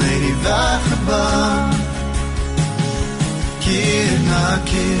 vir my die weg gebaan. Keer na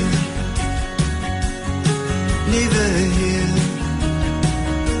keer, liewe Heer,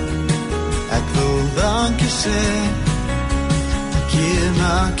 ek wil dankie sê, keer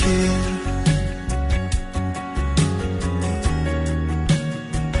na keer.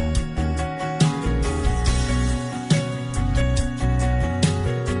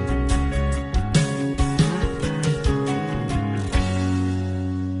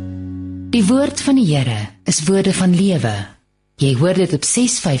 Die woord van die Here is woorde van lewe. Jy hoor dit op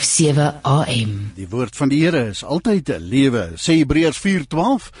 657 AM. Die woord van die Here is altyd 'n lewe. Sê Hebreërs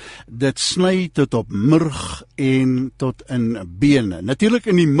 4:12, dit sny tot op murg en tot in been. Natuurlik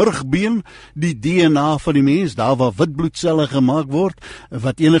in die murgbeen, die DNA van die mens, daar waar witbloedselle gemaak word,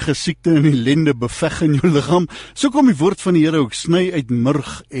 wat enige siekte en ellende beveg in jou liggaam. So kom die woord van die Here ook sny uit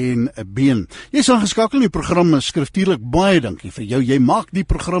murg en 'n been. Jy's aangeskakel in die program Skriftuurlik. Baie dankie vir jou. Jy maak die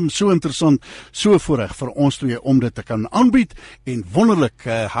program so interessant, so voorreg vir ons twee om dit te kan aanbied. En wonderlik,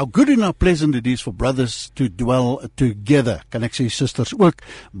 how good and how pleasant it is for brothers to dwell together. Kan ek sê susters ook.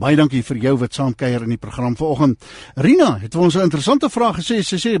 Baie dankie vir jou wat saamkuier in die program vanoggend. Rina het vir ons 'n interessante vraag gesê.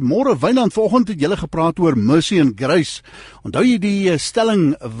 Sy sê, môre Wynand, vanoggend het julle gepraat oor mercy and grace. Onthou jy die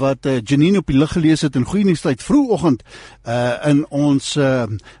stelling wat Janine op die lig gelees het in Goeie Nuustyd vroegoggend in ons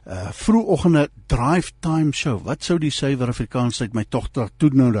vroegoggende drive time show. Wat sou die suiwer Afrikaans uit my togter toe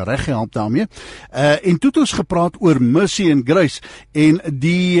nou reg help daarmee? En toe het ons gepraat oor mercy and grace. En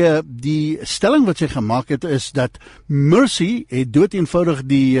die stelling wat sy gemaak het is dat mercy het doeteenvoudig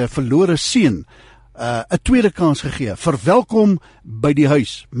die verlore seun 'n tweede kans gegee. Verwelkom by die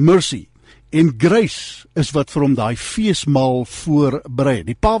huis, mercy. En grace is wat vir hom daai feesmaal voorberei.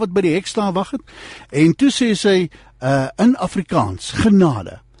 Die pa wat by die hek staan wag het. En toe sê sy in Afrikaans,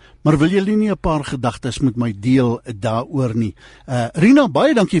 genade. Maar wil julle nie 'n paar gedagtes met my deel daaroor nie? Rina,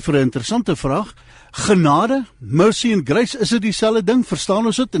 baie dankie vir 'n interessante vraag. Genade, mercy and grace, is dit dieselfde ding? Verstaan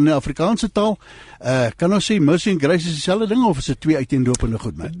ons dit in die Afrikaanse taal? Kan ons sê mercy and grace is dieselfde ding of is dit twee uiteenlopende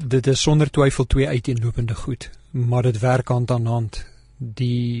goed met? Dit is sonder twyfel twee uiteenlopende goed, maar dit werk hand aan hand.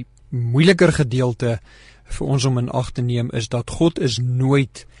 Die moeiliker gedeelte vir ons om in ag te neem is dat God is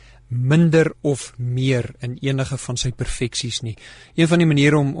nooit minder of meer in enige van sy perfeksies nie. Een van die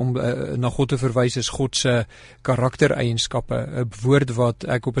maniere om na God te verwys is God se karaktereienskappe, 'n woord wat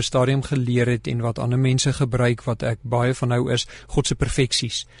ek op 'n stadium geleer het en wat ander mense gebruik wat ek baie van hou is God se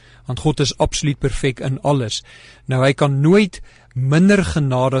perfeksies. Want God is absoluut perfek in alles. Nou hy kan nooit minder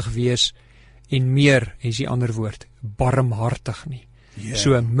genadig wees en meer, is die ander woord, barmhartig nie. Yeah.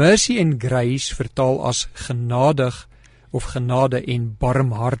 So mercy en grace vertaal as genadig of genade en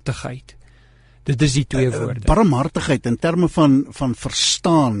barmhartigheid. Dit is die twee woorde. Barmhartigheid in terme van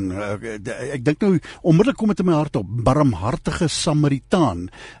verstaan. Ek dink nou onmiddellik kom dit in my hart op. Barmhartige Samaritaan.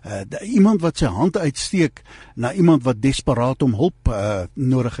 Iemand wat sy hand uitsteek na iemand wat desperaat om hulp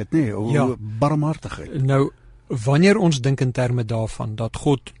nodig het, nê? Ja. Barmhartigheid. Nou, wanneer ons dink in terme daarvan dat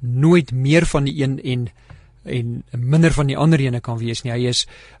God nooit meer van die een en minder van die ander ene kan wees nie.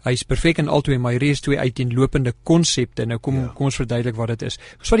 Hy is perfek in albei, maar hier is twee uiteenlopende konsepte. Nou kom ons verduidelik wat dit is.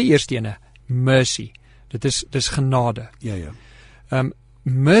 Wat is die eerste ene? Mercy. Dit is genade. Ja.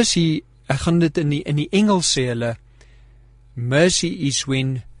 Mercy, ek gaan dit in die Engels sê hulle, mercy is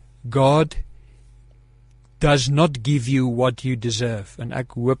when God does not give you what you deserve. En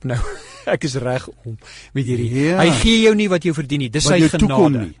ek hoop nou ek is reg om met hierdie. Hy gee jou nie wat jy verdien nie. Dis sy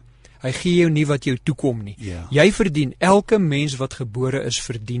genade. Hy gee jou nie wat jou toekom nie. Jy verdien, elke mens wat gebore is,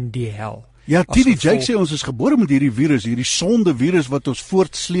 verdien die hel. Ja, T.D. Jakes sê ons is gebore met hierdie virus, hierdie sonde virus wat ons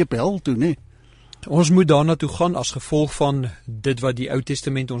voortsleep hel toe, né? Ons moet daarna toe gaan as gevolg van dit wat die Ou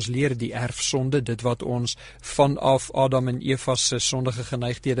Testament ons leer, die erfsonde, dit wat ons vanaf Adam en Eva se sondige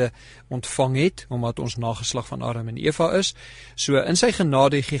geneigthede ontvang het, omdat ons nageslag van Adam en Eva is. So in sy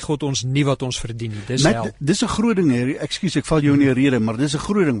genade gee God ons nie wat ons verdien nie. Dis hel. Dis 'n groot ding hier. Ekskuus, ek val jou in die rede, maar dis 'n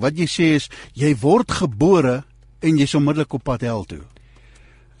groot ding. Wat jy sê is jy word gebore en jy's onmiddellik op pad hel toe.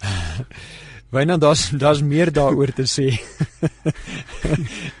 Wynand, daar's meer daaroor te sê.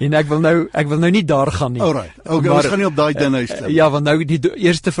 En ek wil nou nie daar gaan nie. Alright. Okay, ons gaan nie op daai ding huis klim. Ja, want nou die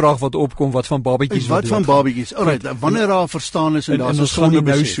eerste vraag wat opkom, wat van babatjies wat van babatjies? Alright, wanneer daar verstaan is en daar ons gaan nie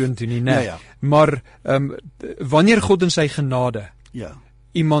nou so intoe nie, nee. Ja. Maar wanneer God in sy genade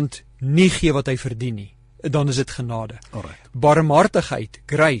iemand nie gee wat hy verdien nie, dan is dit genade. Alright. Barmhartigheid,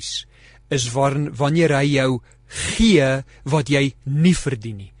 grace, is wanneer hy jou gee wat jy nie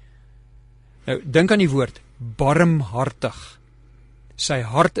verdien nie. Nou, dink aan die woord barmhartig. Sy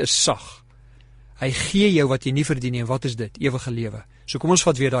hart is sag. Hy gee jou wat jy nie verdien nie. En wat is dit? Ewige lewe. So kom ons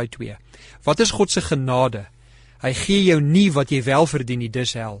vat weer daai twee. Wat is God se genade? Hy gee jou nie wat jy wel verdien nie,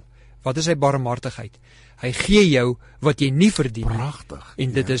 dis hel. Wat is sy barmhartigheid? Hy gee jou wat jy nie verdien nie. Pragtig.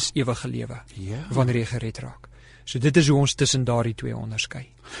 En dit is ewige lewe. Ja. Wanneer jy gered raak. So dit is hoe ons tussen daardie twee onderskei.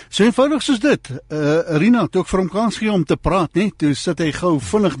 So eenvoudig soos dit. Rina, toe ek vir hom kans gee om te praat, nee, toe sit hy gou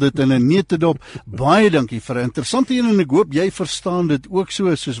vinnig dit in 'n neutedop. Baie dankie vir 'n interessante een en ek hoop jy verstaan dit ook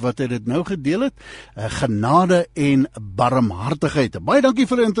soos wat hy dit nou gedeel het. Genade en barmhartigheid. Baie dankie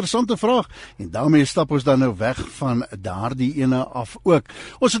vir 'n interessante vraag en daarmee stap ons dan nou weg van daardie ene af ook.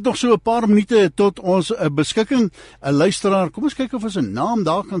 Ons het nog so 'n paar minute tot ons beskikking. 'n Luisteraar, kom ons kyk of ons 'n naam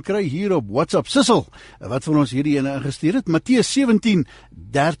daar kan kry hier op WhatsApp. Sissel, wat van ons hierdie ene ingestuur het? Matteus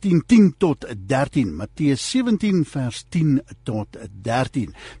 17:10 tot 13. Matteus 17 vers 10 tot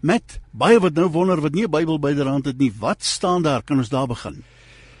 13. Met baie wat nou wonder wat nie 'n Bybel byderhand het nie. Wat staan daar? Kan ons daar begin?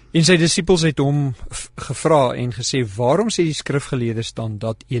 En sy disippels het hom gevra en gesê, waarom sê die skrifgeleerdes dan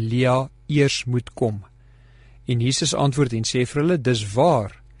dat Elia eers moet kom? En Jesus antwoord en sê vir hulle, dis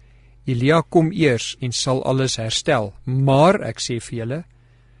waar. Elia kom eers en sal alles herstel. Maar ek sê vir julle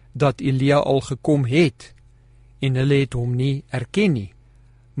dat Elia al gekom het en hulle het hom nie erken nie,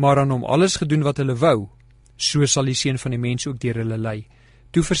 maar aan hom alles gedoen wat hulle wou, so sal die seun van die mens ook deur hulle lei.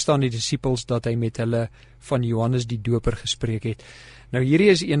 Toe verstaan die disippels dat hy met hulle van Johannes die Doper gespreek het. Nou hierdie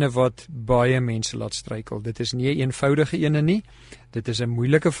is ene wat baie mense laat struikel. Dit is nie 'n eenvoudige ene nie. Dit is 'n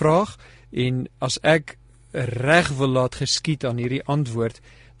moeilike vraag en as ek reg wil laat geskied aan hierdie antwoord,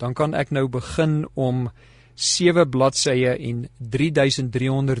 dan kan ek nou begin om 7 bladsye en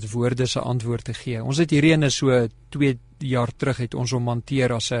 3300 woorde se antwoord te gee. Ons het hierdie ene so 2 jaar terug het ons hom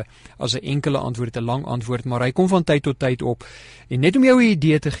hanteer as 'n enkele antwoord, 'n lang antwoord, maar hy kom van tyd tot tyd op. En net om jou 'n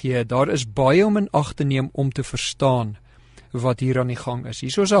idee te gee, daar is baie om in ag te neem om te verstaan wat hier aan die gang is.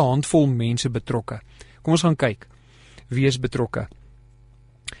 Hier is 'n handvol mense betrokke. Kom ons gaan kyk. Wie is betrokke?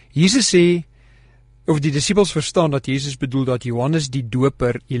 Jesus sê, of die disippels verstaan dat Jesus bedoel dat Johannes die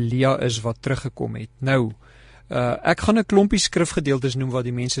Doper Elia is wat teruggekom het. Nou, ek gaan 'n klompie skrifgedeeltes noem wat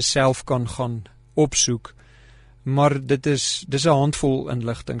die mense self kan gaan opsoek, maar dis 'n handvol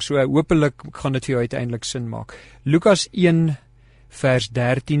inligting. So hopelik gaan dit vir jou uiteindelik sin maak. Lukas 1 vers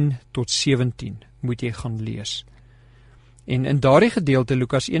 13 tot 17 moet jy gaan lees. En in daardie gedeelte,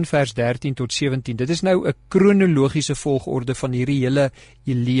 Lukas 1 vers 13 tot 17, dit is nou 'n kronologiese volgorde van hierdie hele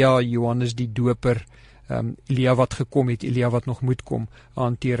Elia, Johannes die Doper, Elia wat gekom het, Elia wat nog moet kom,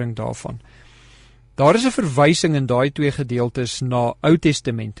 hantering daarvan. Daar is 'n verwysing in daai twee gedeeltes na Ou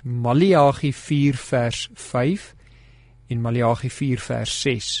Testament, Maleagi 4 vers 5 en Maleagi 4 vers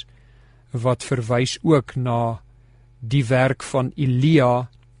 6, wat verwys ook na die werk van Elia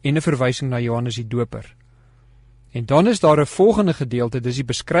en 'n verwysing na Johannes die Doper. En dan is daar 'n volgende gedeelte, dis die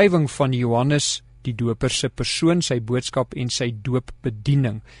beskrywing van Johannes die Doper se persoon, sy boodskap en sy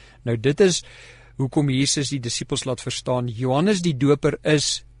doopbediening. Nou dit is hoekom Jesus die disippels laat verstaan, Johannes die Doper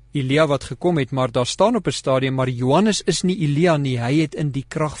is Elia wat gekom het, maar daar staan op 'n stadium, maar Johannes is nie Elia nie, hy het in die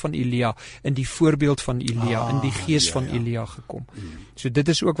krag van Elia, in die voorbeeld van Elia, in die gees van Elia gekom. So dit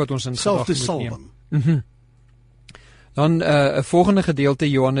is ook wat ons in gedagte moet neem. Dan 'n volgende gedeelte,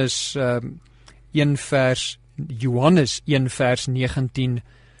 Johannes 1 vers 19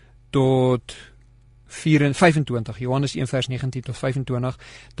 tot 25, Johannes 1 vers 19 tot 25,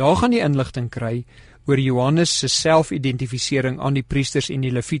 daar gaan die inligting kry oor Johannes se selfidentifisering aan die priesters en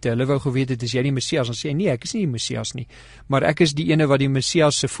die leviete. Hulle wou geweet het, is jy die Messias? Dan sê hy, nee, ek is nie die Messias nie, maar ek is die ene wat die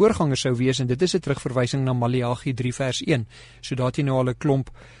Messias se voorganger sou wees, en dit is 'n terugverwysing na Maleagi 3 vers 1. So daar het jy nou al 'n klomp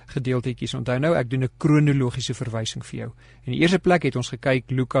gedeeltetjies. Onthou nou, ek doen 'n kronologiese verwysing vir jou. In die eerste plek het ons gekyk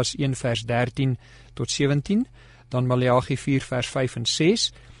Lukas 1 vers 13 tot 17, dan Maleagi 4 vers 5 en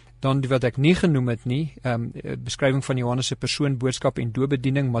 6, dan wat ek nie genoem het nie, beskrywing van Johannes se persoon, boodskap en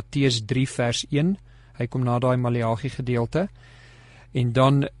doopbediening, Matteus 3 vers 1, hy kom na daai Maleagi gedeelte, en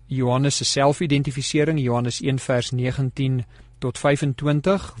dan Johannes se selfidentifisering, Johannes 1 vers 19 tot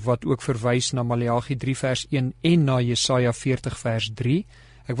 25, wat ook verwys na Maleagi 3 vers 1 en na Jesaja 40 vers 3.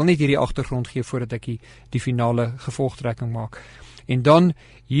 Ek wil net hierdie agtergrond gee voordat ek die finale gevolgtrekking maak. En dan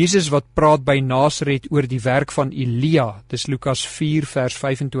Jesus wat praat by Nasaret oor die werk van Elia, dis Lukas 4 vers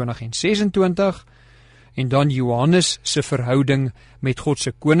 25 en 26, en dan Johannes se verhouding met God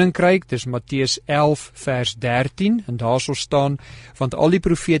se koninkryk, dis Matteus 11 vers 13, en daarso staan, want al die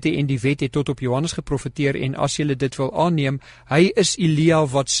profete en die wet het tot op Johannes geprofeteer, en as julle dit wil aanneem, hy is Elia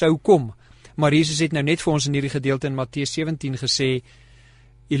wat sou kom. Maar Jesus het nou net vir ons in hierdie gedeelte in Matteus 17 gesê,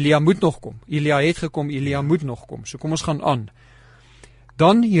 Elia moet nog kom, Elia het gekom, Elia moet nog kom, so kom ons gaan aan.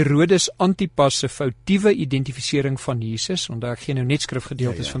 Dan Herodes Antipas se foutiewe identifisering van Jesus, want ek gee nou net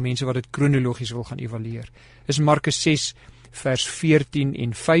skrifgedeeltes vir mense wat dit kronologies wil gaan evalueer, is Markus 6 vers 14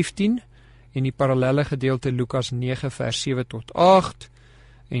 en 15, en die parallelle gedeelte Lukas 9 vers 7 tot 8,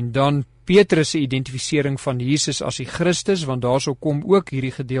 en dan Petrus se identifisering van Jesus as die Christus, want daarso kom ook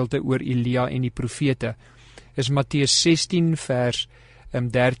hierdie gedeelte oor Elia en die profete, is Matteus 16 vers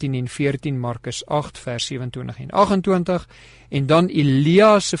 13 en 14, Markus 8 vers 27 en 28, en dan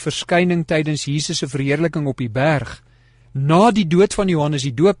Elia se verskyning tydens Jesus se verheerliking op die berg, na die dood van Johannes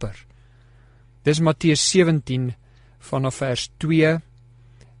die Doper. Dis Matteus 17 vanaf vers 2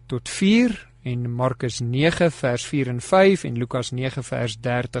 tot 4, en Markus 9 vers 4 en 5, en Lukas 9 vers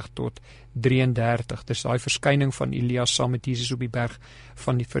 30 tot 33, dis daai verskyning van Elia saam met Jesus op die berg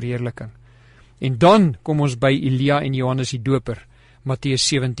van die verheerliking. En dan kom ons by Elia en Johannes die Doper, Matteus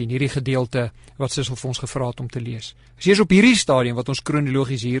 17, hierdie gedeelte wat Sissel vir ons gevra het om te lees. As jy is op hierdie stadium wat ons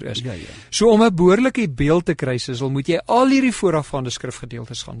kronologies hier is, so om 'n behoorlike beeld te kry, Sissel, moet jy al hierdie voorafgaande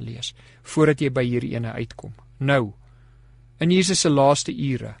skrifgedeeltes gaan lees, voordat jy by hierdie ene uitkom. Nou, in Jesus se laaste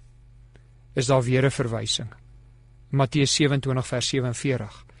ure, is daar weer 'n verwysing. Matteus 27 vers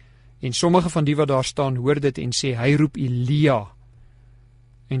 47. En sommige van die wat daar staan, hoor dit en sê, hy roep Elia.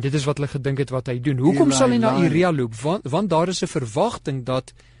 En dit is wat hulle gedink het wat hy doen. Hoekom sal hy na Elia loop? Want daar is 'n verwagting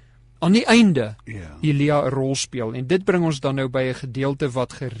dat aan die einde Elia 'n rol speel. En dit bring ons dan nou by 'n gedeelte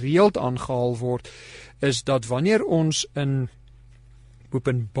wat gereeld aangehaal word, is dat wanneer ons in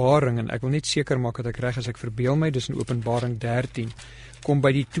Openbaring, en ek wil net seker maak dat ek reg is, ek verbeel my, dis in Openbaring 13, kom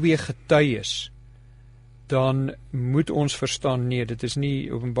by die twee getuies, dan moet ons verstaan, nee, dit is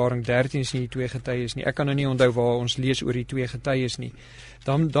nie Openbaring 13 is nie die twee getuies nie. Ek kan nou nie onthou waar ons lees oor die twee getuies nie.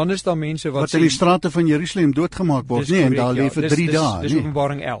 Dan is daar mense wat in die strate van Jerusalem doodgemaak word, nee, en daar lê vir 3 dae. Dis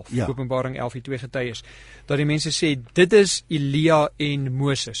Openbaring 11, Openbaring 11, die twee getuies, dat die mense sê, dit is Elia en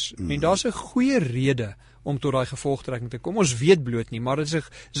Moses. En daar's 'n goeie rede om tot daai gevolgtrekking te kom. Ons weet bloot nie, maar dit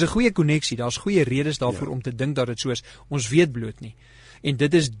is 'n goeie koneksie, daar's goeie redes daarvoor om te dink dat dit so is. Ons weet bloot nie. En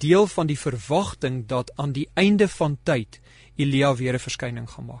dit is deel van die verwagting dat aan die einde van tyd Elia weer 'n verskyning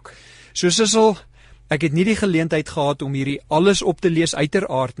gaan maak. So Sissel, ek het nie die geleentheid gehad om hierdie alles op te lees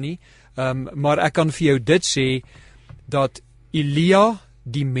uiteraard nie, maar ek kan vir jou dit sê, dat Elia,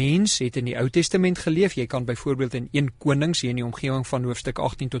 die mens, het in die Ou Testament geleef. Jy kan byvoorbeeld in 1 Konings, hier in die omgewing van hoofstuk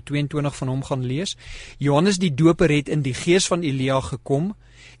 18 tot 22 van hom gaan lees. Johannes die Doper het in die gees van Elia gekom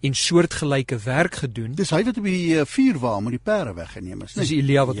en soortgelyke werk gedoen. Dis hy wat op die vuurwa met die pere weggeneem is. Dis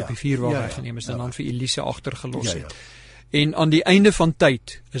Elia wat op die vuurwa weggeneem is en dan vir Elise agtergelos het. En aan die einde van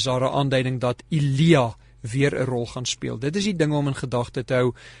tyd is daar 'n aanduiding dat Elia weer 'n rol gaan speel. Dit is die ding om in gedagte te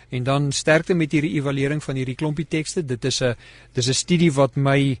hou, en dan sterkte met hierdie evaluering van hierdie klompie tekste. Dit is 'n studie wat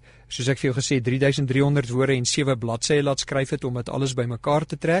my, soos ek vir jou gesê, 3300 woorde en 7 bladsye laat skryf het om dit alles bymekaar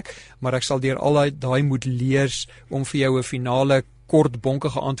te trek, maar ek sal deur al daai moet lees om vir jou 'n finale kort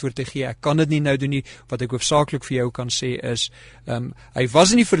bonkige antwoord te gee. Ek kan dit nie nou doen nie. Wat ek hoofsaaklik vir jou kan sê is, hy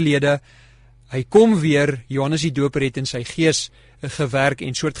was in die verlede, hy kom weer, Johannes die Doper het in sy gees gewerk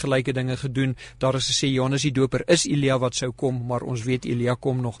en soortgelyke dinge gedoen. Daar is gesê Johannes die Doper is Elia wat sou kom, maar ons weet Elia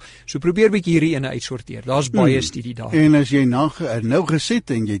kom nog. So probeer bietjie hierdie ene uitsorteer. Daar's baie studie daar. En as jy nou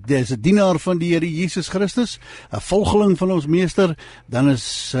gesit en jy is 'n dienaar van die Here Jesus Christus, 'n volgeling van ons meester, dan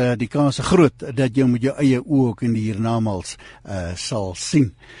is die kans groot dat jy met jou eie oë ook in die hiernamaals sal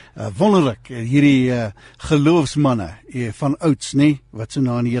sien. Wonderlik, hierdie geloofsmanne van ouds, wat so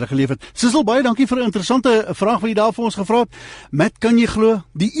na aan die Here geleef het. Sissel, baie dankie vir 'n interessante vraag wat jy daar vir ons gevra het. Met, kan jy glo,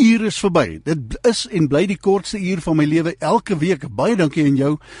 die uur is verby. Dit is en bly die kortste uur van my lewe elke week. Baie dankie aan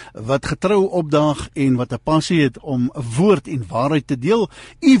jou wat getrou opdaag en wat 'n passie het om woord en waarheid te deel.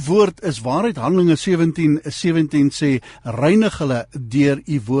 U woord is waarheid. Handelinge 17:17 sê, reinig hulle deur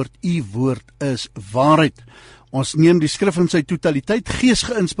u woord is waarheid. Ons neem die skrif in sy totaliteit, gees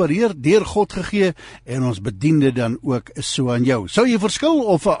geïnspireer, deur God gegee, en ons bedien dit dan ook so aan jou. Sou jy verskil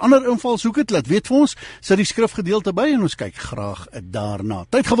of 'n ander invalshoek het, laat weet vir ons, sit die skrifgedeelte by en ons kyk graag daarna.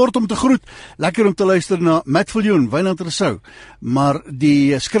 Tyd geword om te groet, lekker om te luister na Matt Viljoen, Wynand Rousseau, maar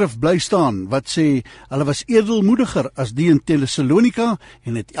die skrif bly staan, wat sê, hulle was edelmoediger as die in Thessalonika,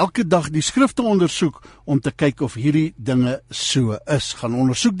 en het elke dag die skrifte ondersoek, om te kyk of hierdie dinge so is. Gaan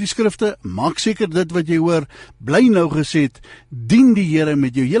ondersoek die skrifte, maak seker dit wat jy hoor, bly nou gesed, dien die Here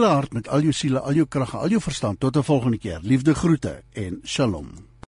met jou hele hart, met al jou siele, al jou krag, al jou verstand, tot 'n volgende keer. Liefde groete en shalom.